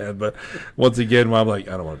that thing, man. But once again, I'm like,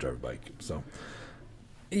 I don't want to drive a bike, so.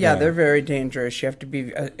 Yeah, they're very dangerous. You have to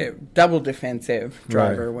be a double defensive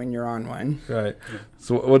driver when you're on one. Right.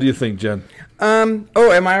 So what do you think, Jen? Am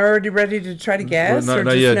I already ready to try to guess? Not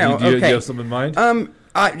just yet. no? Do you Okay. have something in mind?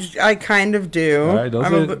 I kind of do. All right,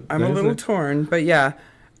 I'm a little torn, but yeah,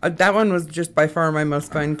 that one was just by far my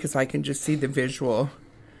most fun because I can just see the visual.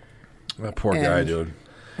 That poor guy, dude.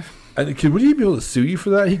 Would he be able to sue you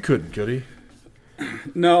for that? He couldn't, could he?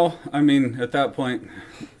 No, I mean, at that point,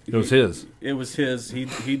 It was his. it was his.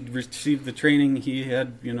 He'd received the training. He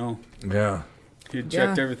had, you know, Yeah. he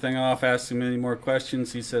checked everything off, asked him any more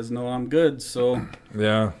questions. He says, no, I'm good. So,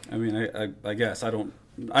 Yeah. I mean, I guess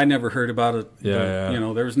I never heard about it. Yeah, but, yeah. You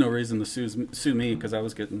know, there was no reason to sue me because I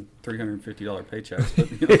was getting $350 paychecks.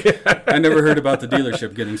 But, you know, I never heard about the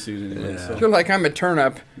dealership getting sued anyway. Yeah. So, You're like, I'm a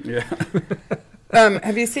turnip. yeah.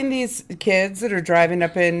 Have you seen these kids that are driving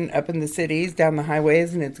up in the cities down the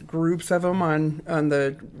highways, and it's groups of them on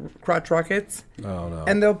the crotch rockets, Oh, no.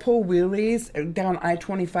 and they'll pull wheelies down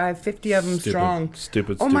I-25, 50 of them strong.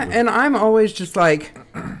 Stupid. Oh my! And I'm always just like,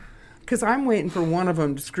 because I'm waiting for one of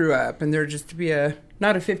them to screw up, and there just to be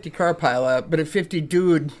not a 50 car pile up, but a 50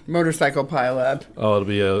 dude motorcycle pile up. Oh, it'll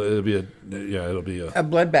be a A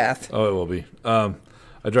bloodbath. Oh, it will be.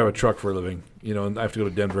 I drive a truck for a living, you know, and I have to go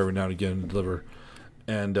to Denver every now and again and deliver.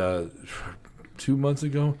 And 2 months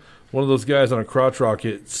ago, one of those guys on a crotch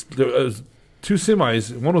rocket, there was 2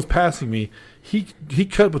 semis. One was passing me. He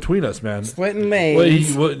cut between us, man. Splitting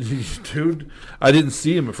lanes. Dude, I didn't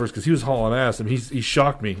see him at first because he was hauling ass, and he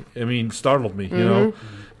shocked me. I mean, startled me. You know,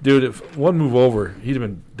 dude. If one move over, he'd have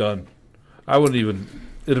been done. I wouldn't even.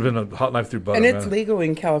 It'd have been a hot knife through butter. And it's man. legal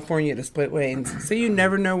in California to split lanes. So you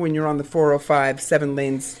never know when you're on the 405, 7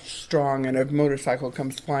 lanes strong, and a motorcycle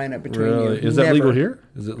comes flying up between you. Is that legal here?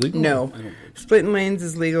 Is it legal? No. Splitting lanes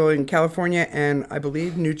is legal in California and I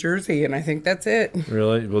believe New Jersey, and I think that's it.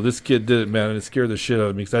 Really? Well, this kid did it, man, and it scared the shit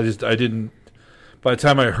out of me because I didn't. By the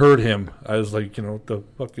time I heard him, I was like, you know, what the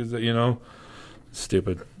fuck is that? You know,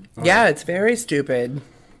 stupid. Yeah, it's very stupid.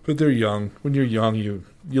 But they're young. When you're young, you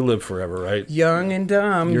live forever, right? Young and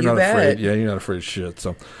dumb. You're you not bet. afraid. Yeah, you're not afraid of shit.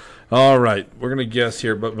 So, all right, we're gonna guess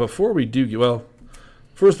here. But before we do, well,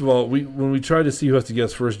 first of all, when we try to see who has to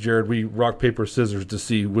guess first, Jared, we rock paper scissors to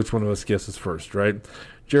see which one of us guesses first, right?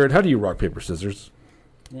 Jared, how do you rock paper scissors?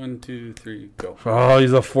 1, 2, 3, go. Oh,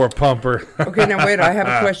 he's a 4-pumper. Okay, now wait, I have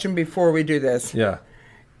a question before we do this. Yeah.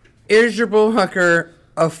 Is your bull hooker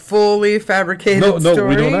a fully fabricated No, story?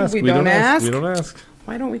 we don't ask. We don't ask? We don't ask.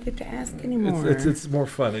 Why don't we get to ask anymore? It's more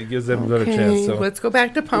fun. It gives them a better chance. So let's go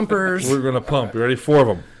back to pumpers. we're gonna pump. You ready? 4 of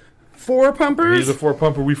them. 4 pumpers? He's a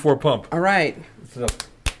 4-pumper. We 4-pump. All right. So,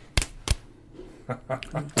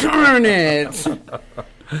 Darn it.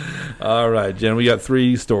 all right, Jen. We got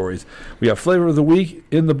 3 stories. We got flavor of the week,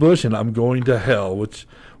 in the bush, and I'm going to hell. What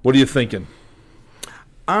are you thinking?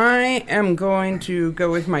 I am going to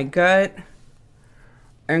go with my gut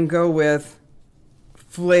and go with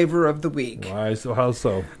flavor of the week. Why? So how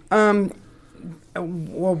so?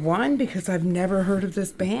 Well, one, because I've never heard of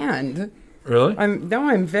this band. Really?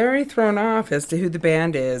 I'm very thrown off as to who the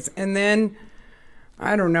band is. And then,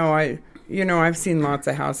 I don't know, I've seen lots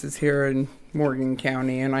of houses here in Morgan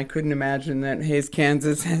County, and I couldn't imagine that Hays,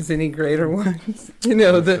 Kansas has any greater ones,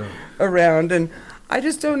 around. And I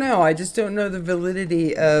just don't know. I just don't know the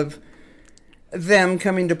validity of them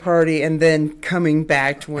coming to party and then coming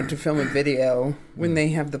back to want to film a video when they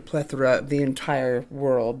have the plethora of the entire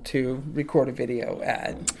world to record a video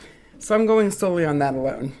at. So I'm going solely on that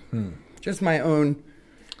alone. Just my own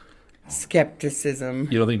skepticism.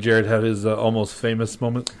 You don't think Jared had his almost famous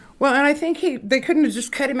moment? Well, and I think they couldn't have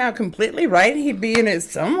just cut him out completely, right? He'd be in it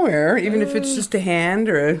somewhere, even if it's just a hand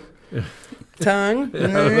or a tongue.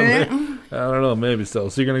 I don't know, maybe so.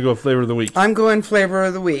 So you're going to go flavor of the week. I'm going flavor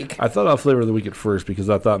of the week. I thought I'll flavor of the week at first because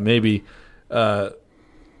I thought maybe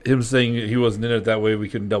him saying he wasn't in it that way, we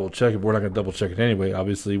couldn't double check it. But we're not going to double check it anyway.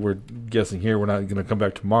 Obviously, we're guessing here. We're not going to come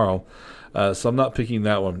back tomorrow. So I'm not picking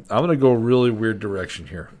that one. I'm going to go a really weird direction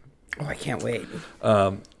here. Oh, I can't wait.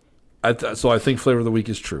 So I think flavor of the week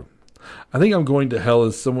is true. I think I'm going to hell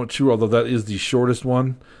is somewhat true, although that is the shortest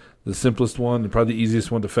one, the simplest one, and probably the easiest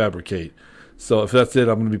one to fabricate. So if that's it,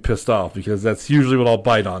 I'm going to be pissed off because that's usually what I'll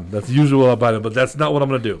bite on. But that's not what I'm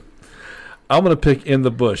going to do. I'm going to pick in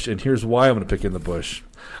the bush, and here's why I'm going to pick in the bush.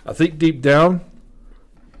 I think deep down,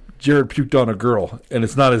 Jared puked on a girl, and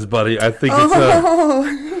it's not his buddy. I think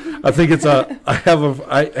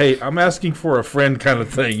I'm asking for a friend kind of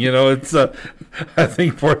thing. You know, I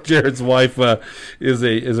think poor Jared's wife is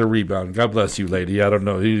a rebound. God bless you, lady. I don't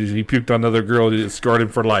know. He puked on another girl. It scarred him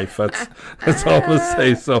for life. That's all I'm going to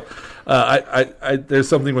say. So there's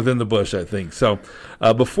something within the bush, I think. So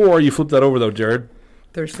before you flip that over, though, Jared.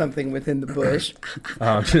 There's something within the bush.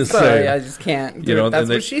 I'm just Sorry, saying. I just can't. You know, That's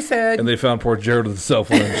what she said. And they found poor Jared with a cell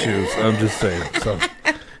phone and shoes. I'm just saying. So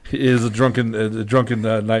it is a drunken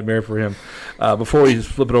nightmare for him. Before we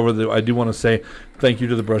flip it over, I do want to say thank you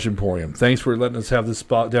to the Brush Emporium. Thanks for letting us have this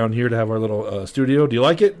spot down here to have our little studio. Do you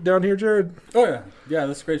like it down here, Jared? Oh, yeah. Yeah,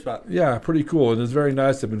 that's a great spot. Yeah, pretty cool. And it's very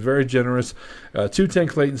nice. They've been very generous. 210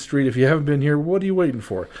 Clayton Street. If you haven't been here, what are you waiting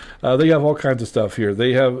for? They have all kinds of stuff here.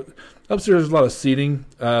 They have upstairs, there's a lot of seating.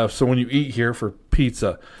 So when you eat here for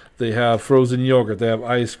pizza, they have frozen yogurt. They have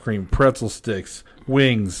ice cream, pretzel sticks,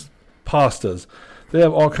 wings, pastas. They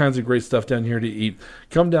have all kinds of great stuff down here to eat.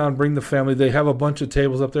 Come down, bring the family. They have a bunch of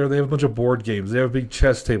tables up there. They have a bunch of board games. They have a big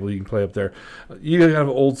chess table you can play up there. You have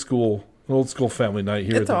an old school family night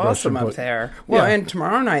here. It's at the awesome up there. Well, and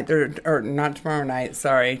tomorrow night, or not tomorrow night,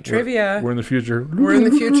 sorry, trivia. We're in the future. We're in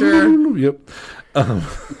the future. Yep.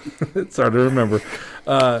 It's hard to remember.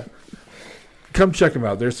 Come check them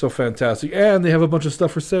out. They're so fantastic. And they have a bunch of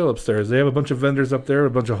stuff for sale upstairs. They have a bunch of vendors up there, a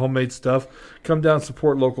bunch of homemade stuff. Come down,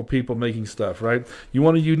 support local people making stuff, right? You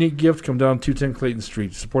want a unique gift? Come down 210 Clayton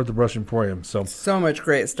Street. Support the Brush Emporium. So much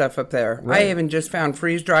great stuff up there. Right. I even just found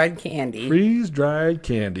freeze-dried candy. Freeze-dried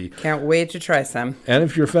candy. Can't wait to try some. And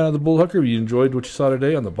if you're a fan of the Bull Hooker, you enjoyed what you saw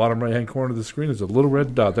today, on the bottom right-hand corner of the screen is a little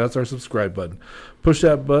red dot. That's our subscribe button. Push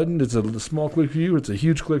that button. It's a small click for you. It's a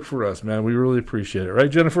huge click for us, man. We really appreciate it.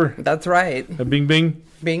 Right, Jennifer? That's right. Bing, bing?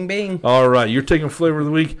 Bing, bing. All right. You're taking flavor of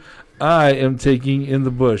the week. I am taking in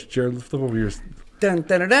the bush. Jared, flip over yours. Dun,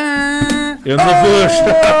 dun, dun, dun. In the bush.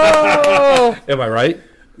 Am I right?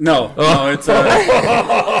 No, it's a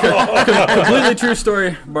completely true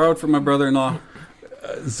story, borrowed from my brother-in-law.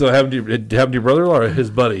 So happened to your brother-in-law or his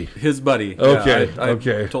buddy? His buddy. Okay, yeah,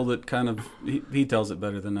 okay. I told it kind of, he tells it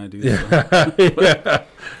better than I do. Yeah. So. Yeah.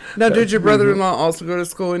 Now, did your brother-in-law also go to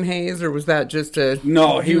school in Hayes, or was that just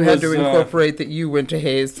No, he had to incorporate that you went to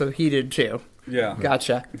Hayes, so he did too? Yeah.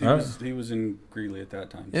 Gotcha. He was in Greeley at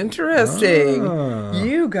that time. So. Interesting.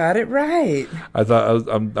 You got it right. I thought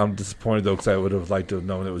I'm disappointed though because I would have liked to have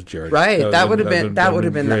known it was Jared. Right. That would have been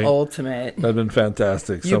great. the ultimate. That'd been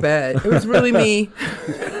fantastic. You bet. It was really me.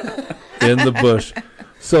 In the bush.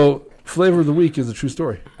 So flavor of the week is a true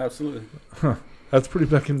story. Absolutely. Huh. That's pretty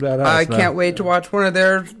fucking badass. I can't wait to watch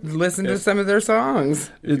listen to some of their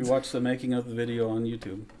songs. If you watch the making of the video on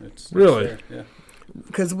YouTube, it's really there. Yeah.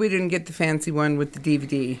 Because we didn't get the fancy one with the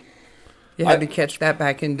DVD. You had to catch that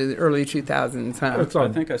back into the early 2000s, huh? I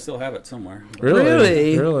think I still have it somewhere.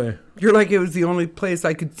 Really? You're like, it was the only place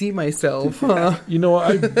I could see myself. Huh? You know,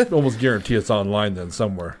 I almost guarantee it's online then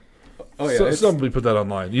somewhere. Oh yeah, so somebody put that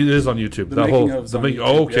online. It is on YouTube. The making of YouTube.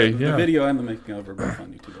 Oh, okay, yeah. The video and the making of are both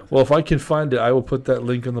on YouTube. Well, if I can find it, I will put that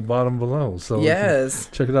link in the bottom below. So yes,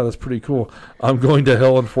 check it out. That's pretty cool. I'm Going to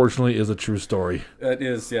Hell, unfortunately, is a true story. That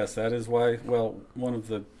is, yes. That is why. Well, one of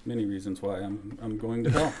the many reasons why I'm going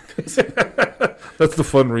to hell. That's the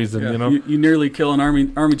fun reason, you know. You nearly kill an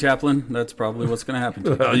army chaplain. That's probably what's going to happen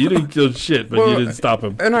to you. You didn't kill shit, but you didn't stop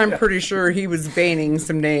him. And I'm pretty sure he was feigning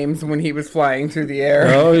some names when he was flying through the air.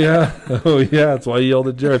 Oh yeah. That's why he yelled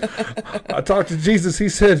at Jared. I talked to Jesus. He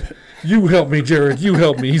said, "You help me, Jared. You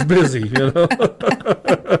help me. He's busy." You know.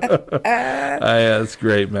 Yeah, that's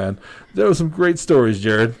great, man. There were some great stories,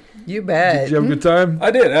 Jared. You bet. Did you have a good time?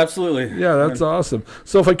 I did, absolutely. Yeah, that's awesome.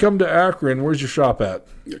 So if I come to Akron, where's your shop at?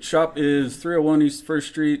 Your shop is 301 East 1st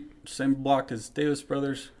Street, same block as Davis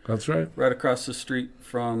Brothers. That's right. Right across the street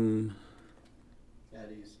from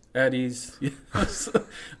Eddie's. Yes.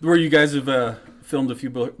 Where you guys have filmed a few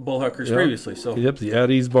bullhuckers previously. So Yep, the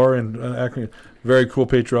Addie's Bar in Akron. Very cool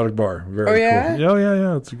patriotic bar. Very yeah? cool.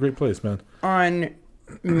 Yeah. It's a great place, man. On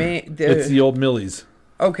It's the old Millie's.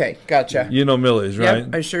 Okay, gotcha. You know Millie's, right?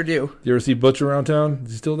 Yep, I sure do. You ever see Butch around town?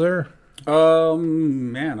 Is he still there?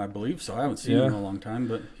 Man, I believe so. I haven't seen him in Yeah. a long time,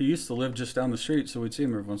 but he used to live just down the street, so we'd see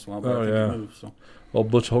him every once in a while. But Oh, I think yeah. he moved, so.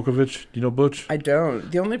 Old Butch Holkovich. Do you know Butch? I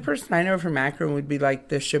don't. The only person I know from Akron would be like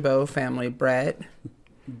the Chabot family, Brett.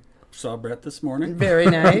 Saw Brett this morning. Very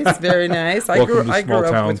nice, very nice. I Welcome grew to I small grew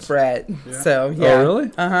up towns. with Brett, Yeah. so yeah. Oh,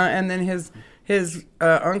 really? And then his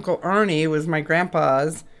uncle Arnie was my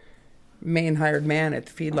grandpa's main hired man at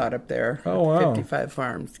the feedlot up there. Oh, at wow. 55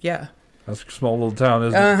 Farms. Yeah. That's a small little town,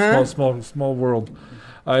 isn't it? Small world.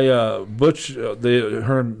 Butch,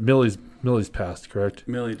 her and Millie's passed, correct?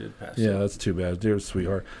 Millie did pass. Yeah, that's too bad. Dear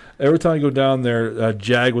sweetheart. Every time I go down there,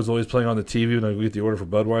 Jag was always playing on the TV when I get the order for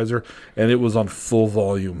Budweiser, and it was on full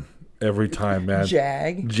volume every time, man.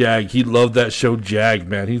 Jag. He loved that show, Jag,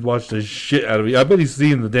 man. He watched the shit out of it. I bet he's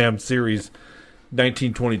seen the damn series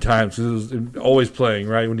 19, 20 times because it was always playing,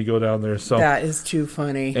 right, when you go down there. So That is too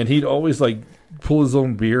funny. and he'd always like pull his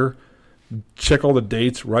own beer, check all the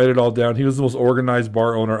dates, write it all down. He was the most organized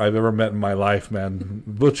bar owner I've ever met in my life, man.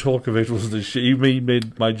 Butch Holkovich was the shit. He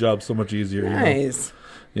made my job so much easier. Nice.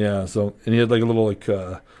 You know? Yeah. So and he had like a little like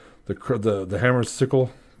the hammer sickle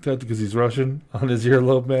because he's Russian on his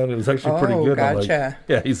earlobe, man. It was actually pretty good. I'm like, Gotcha.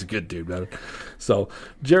 yeah, he's a good dude, man. So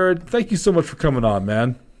Jared, thank you so much for coming on,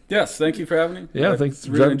 man. Yes, thank you for having me. Yeah, I thanks.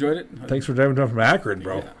 Really enjoyed it. Thanks for driving down from Akron,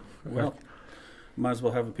 bro. Yeah. Well, might as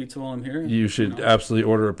well have a pizza while I'm here. You should absolutely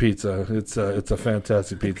order a pizza. It's a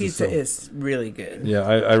fantastic pizza. Pizza so. is really good. Yeah,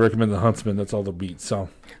 I recommend the Huntsman. That's all the beat. So,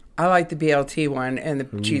 I like the BLT one and the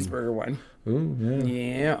cheeseburger one. ooh,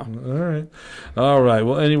 yeah. Yeah. All right.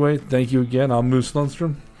 Well, anyway, thank you again. I'm Moose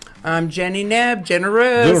Lundstrom. I'm Jenny Nebb,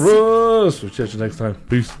 generous. Generous. We'll catch you next time.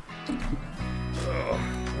 Peace.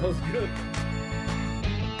 Oh, that was good.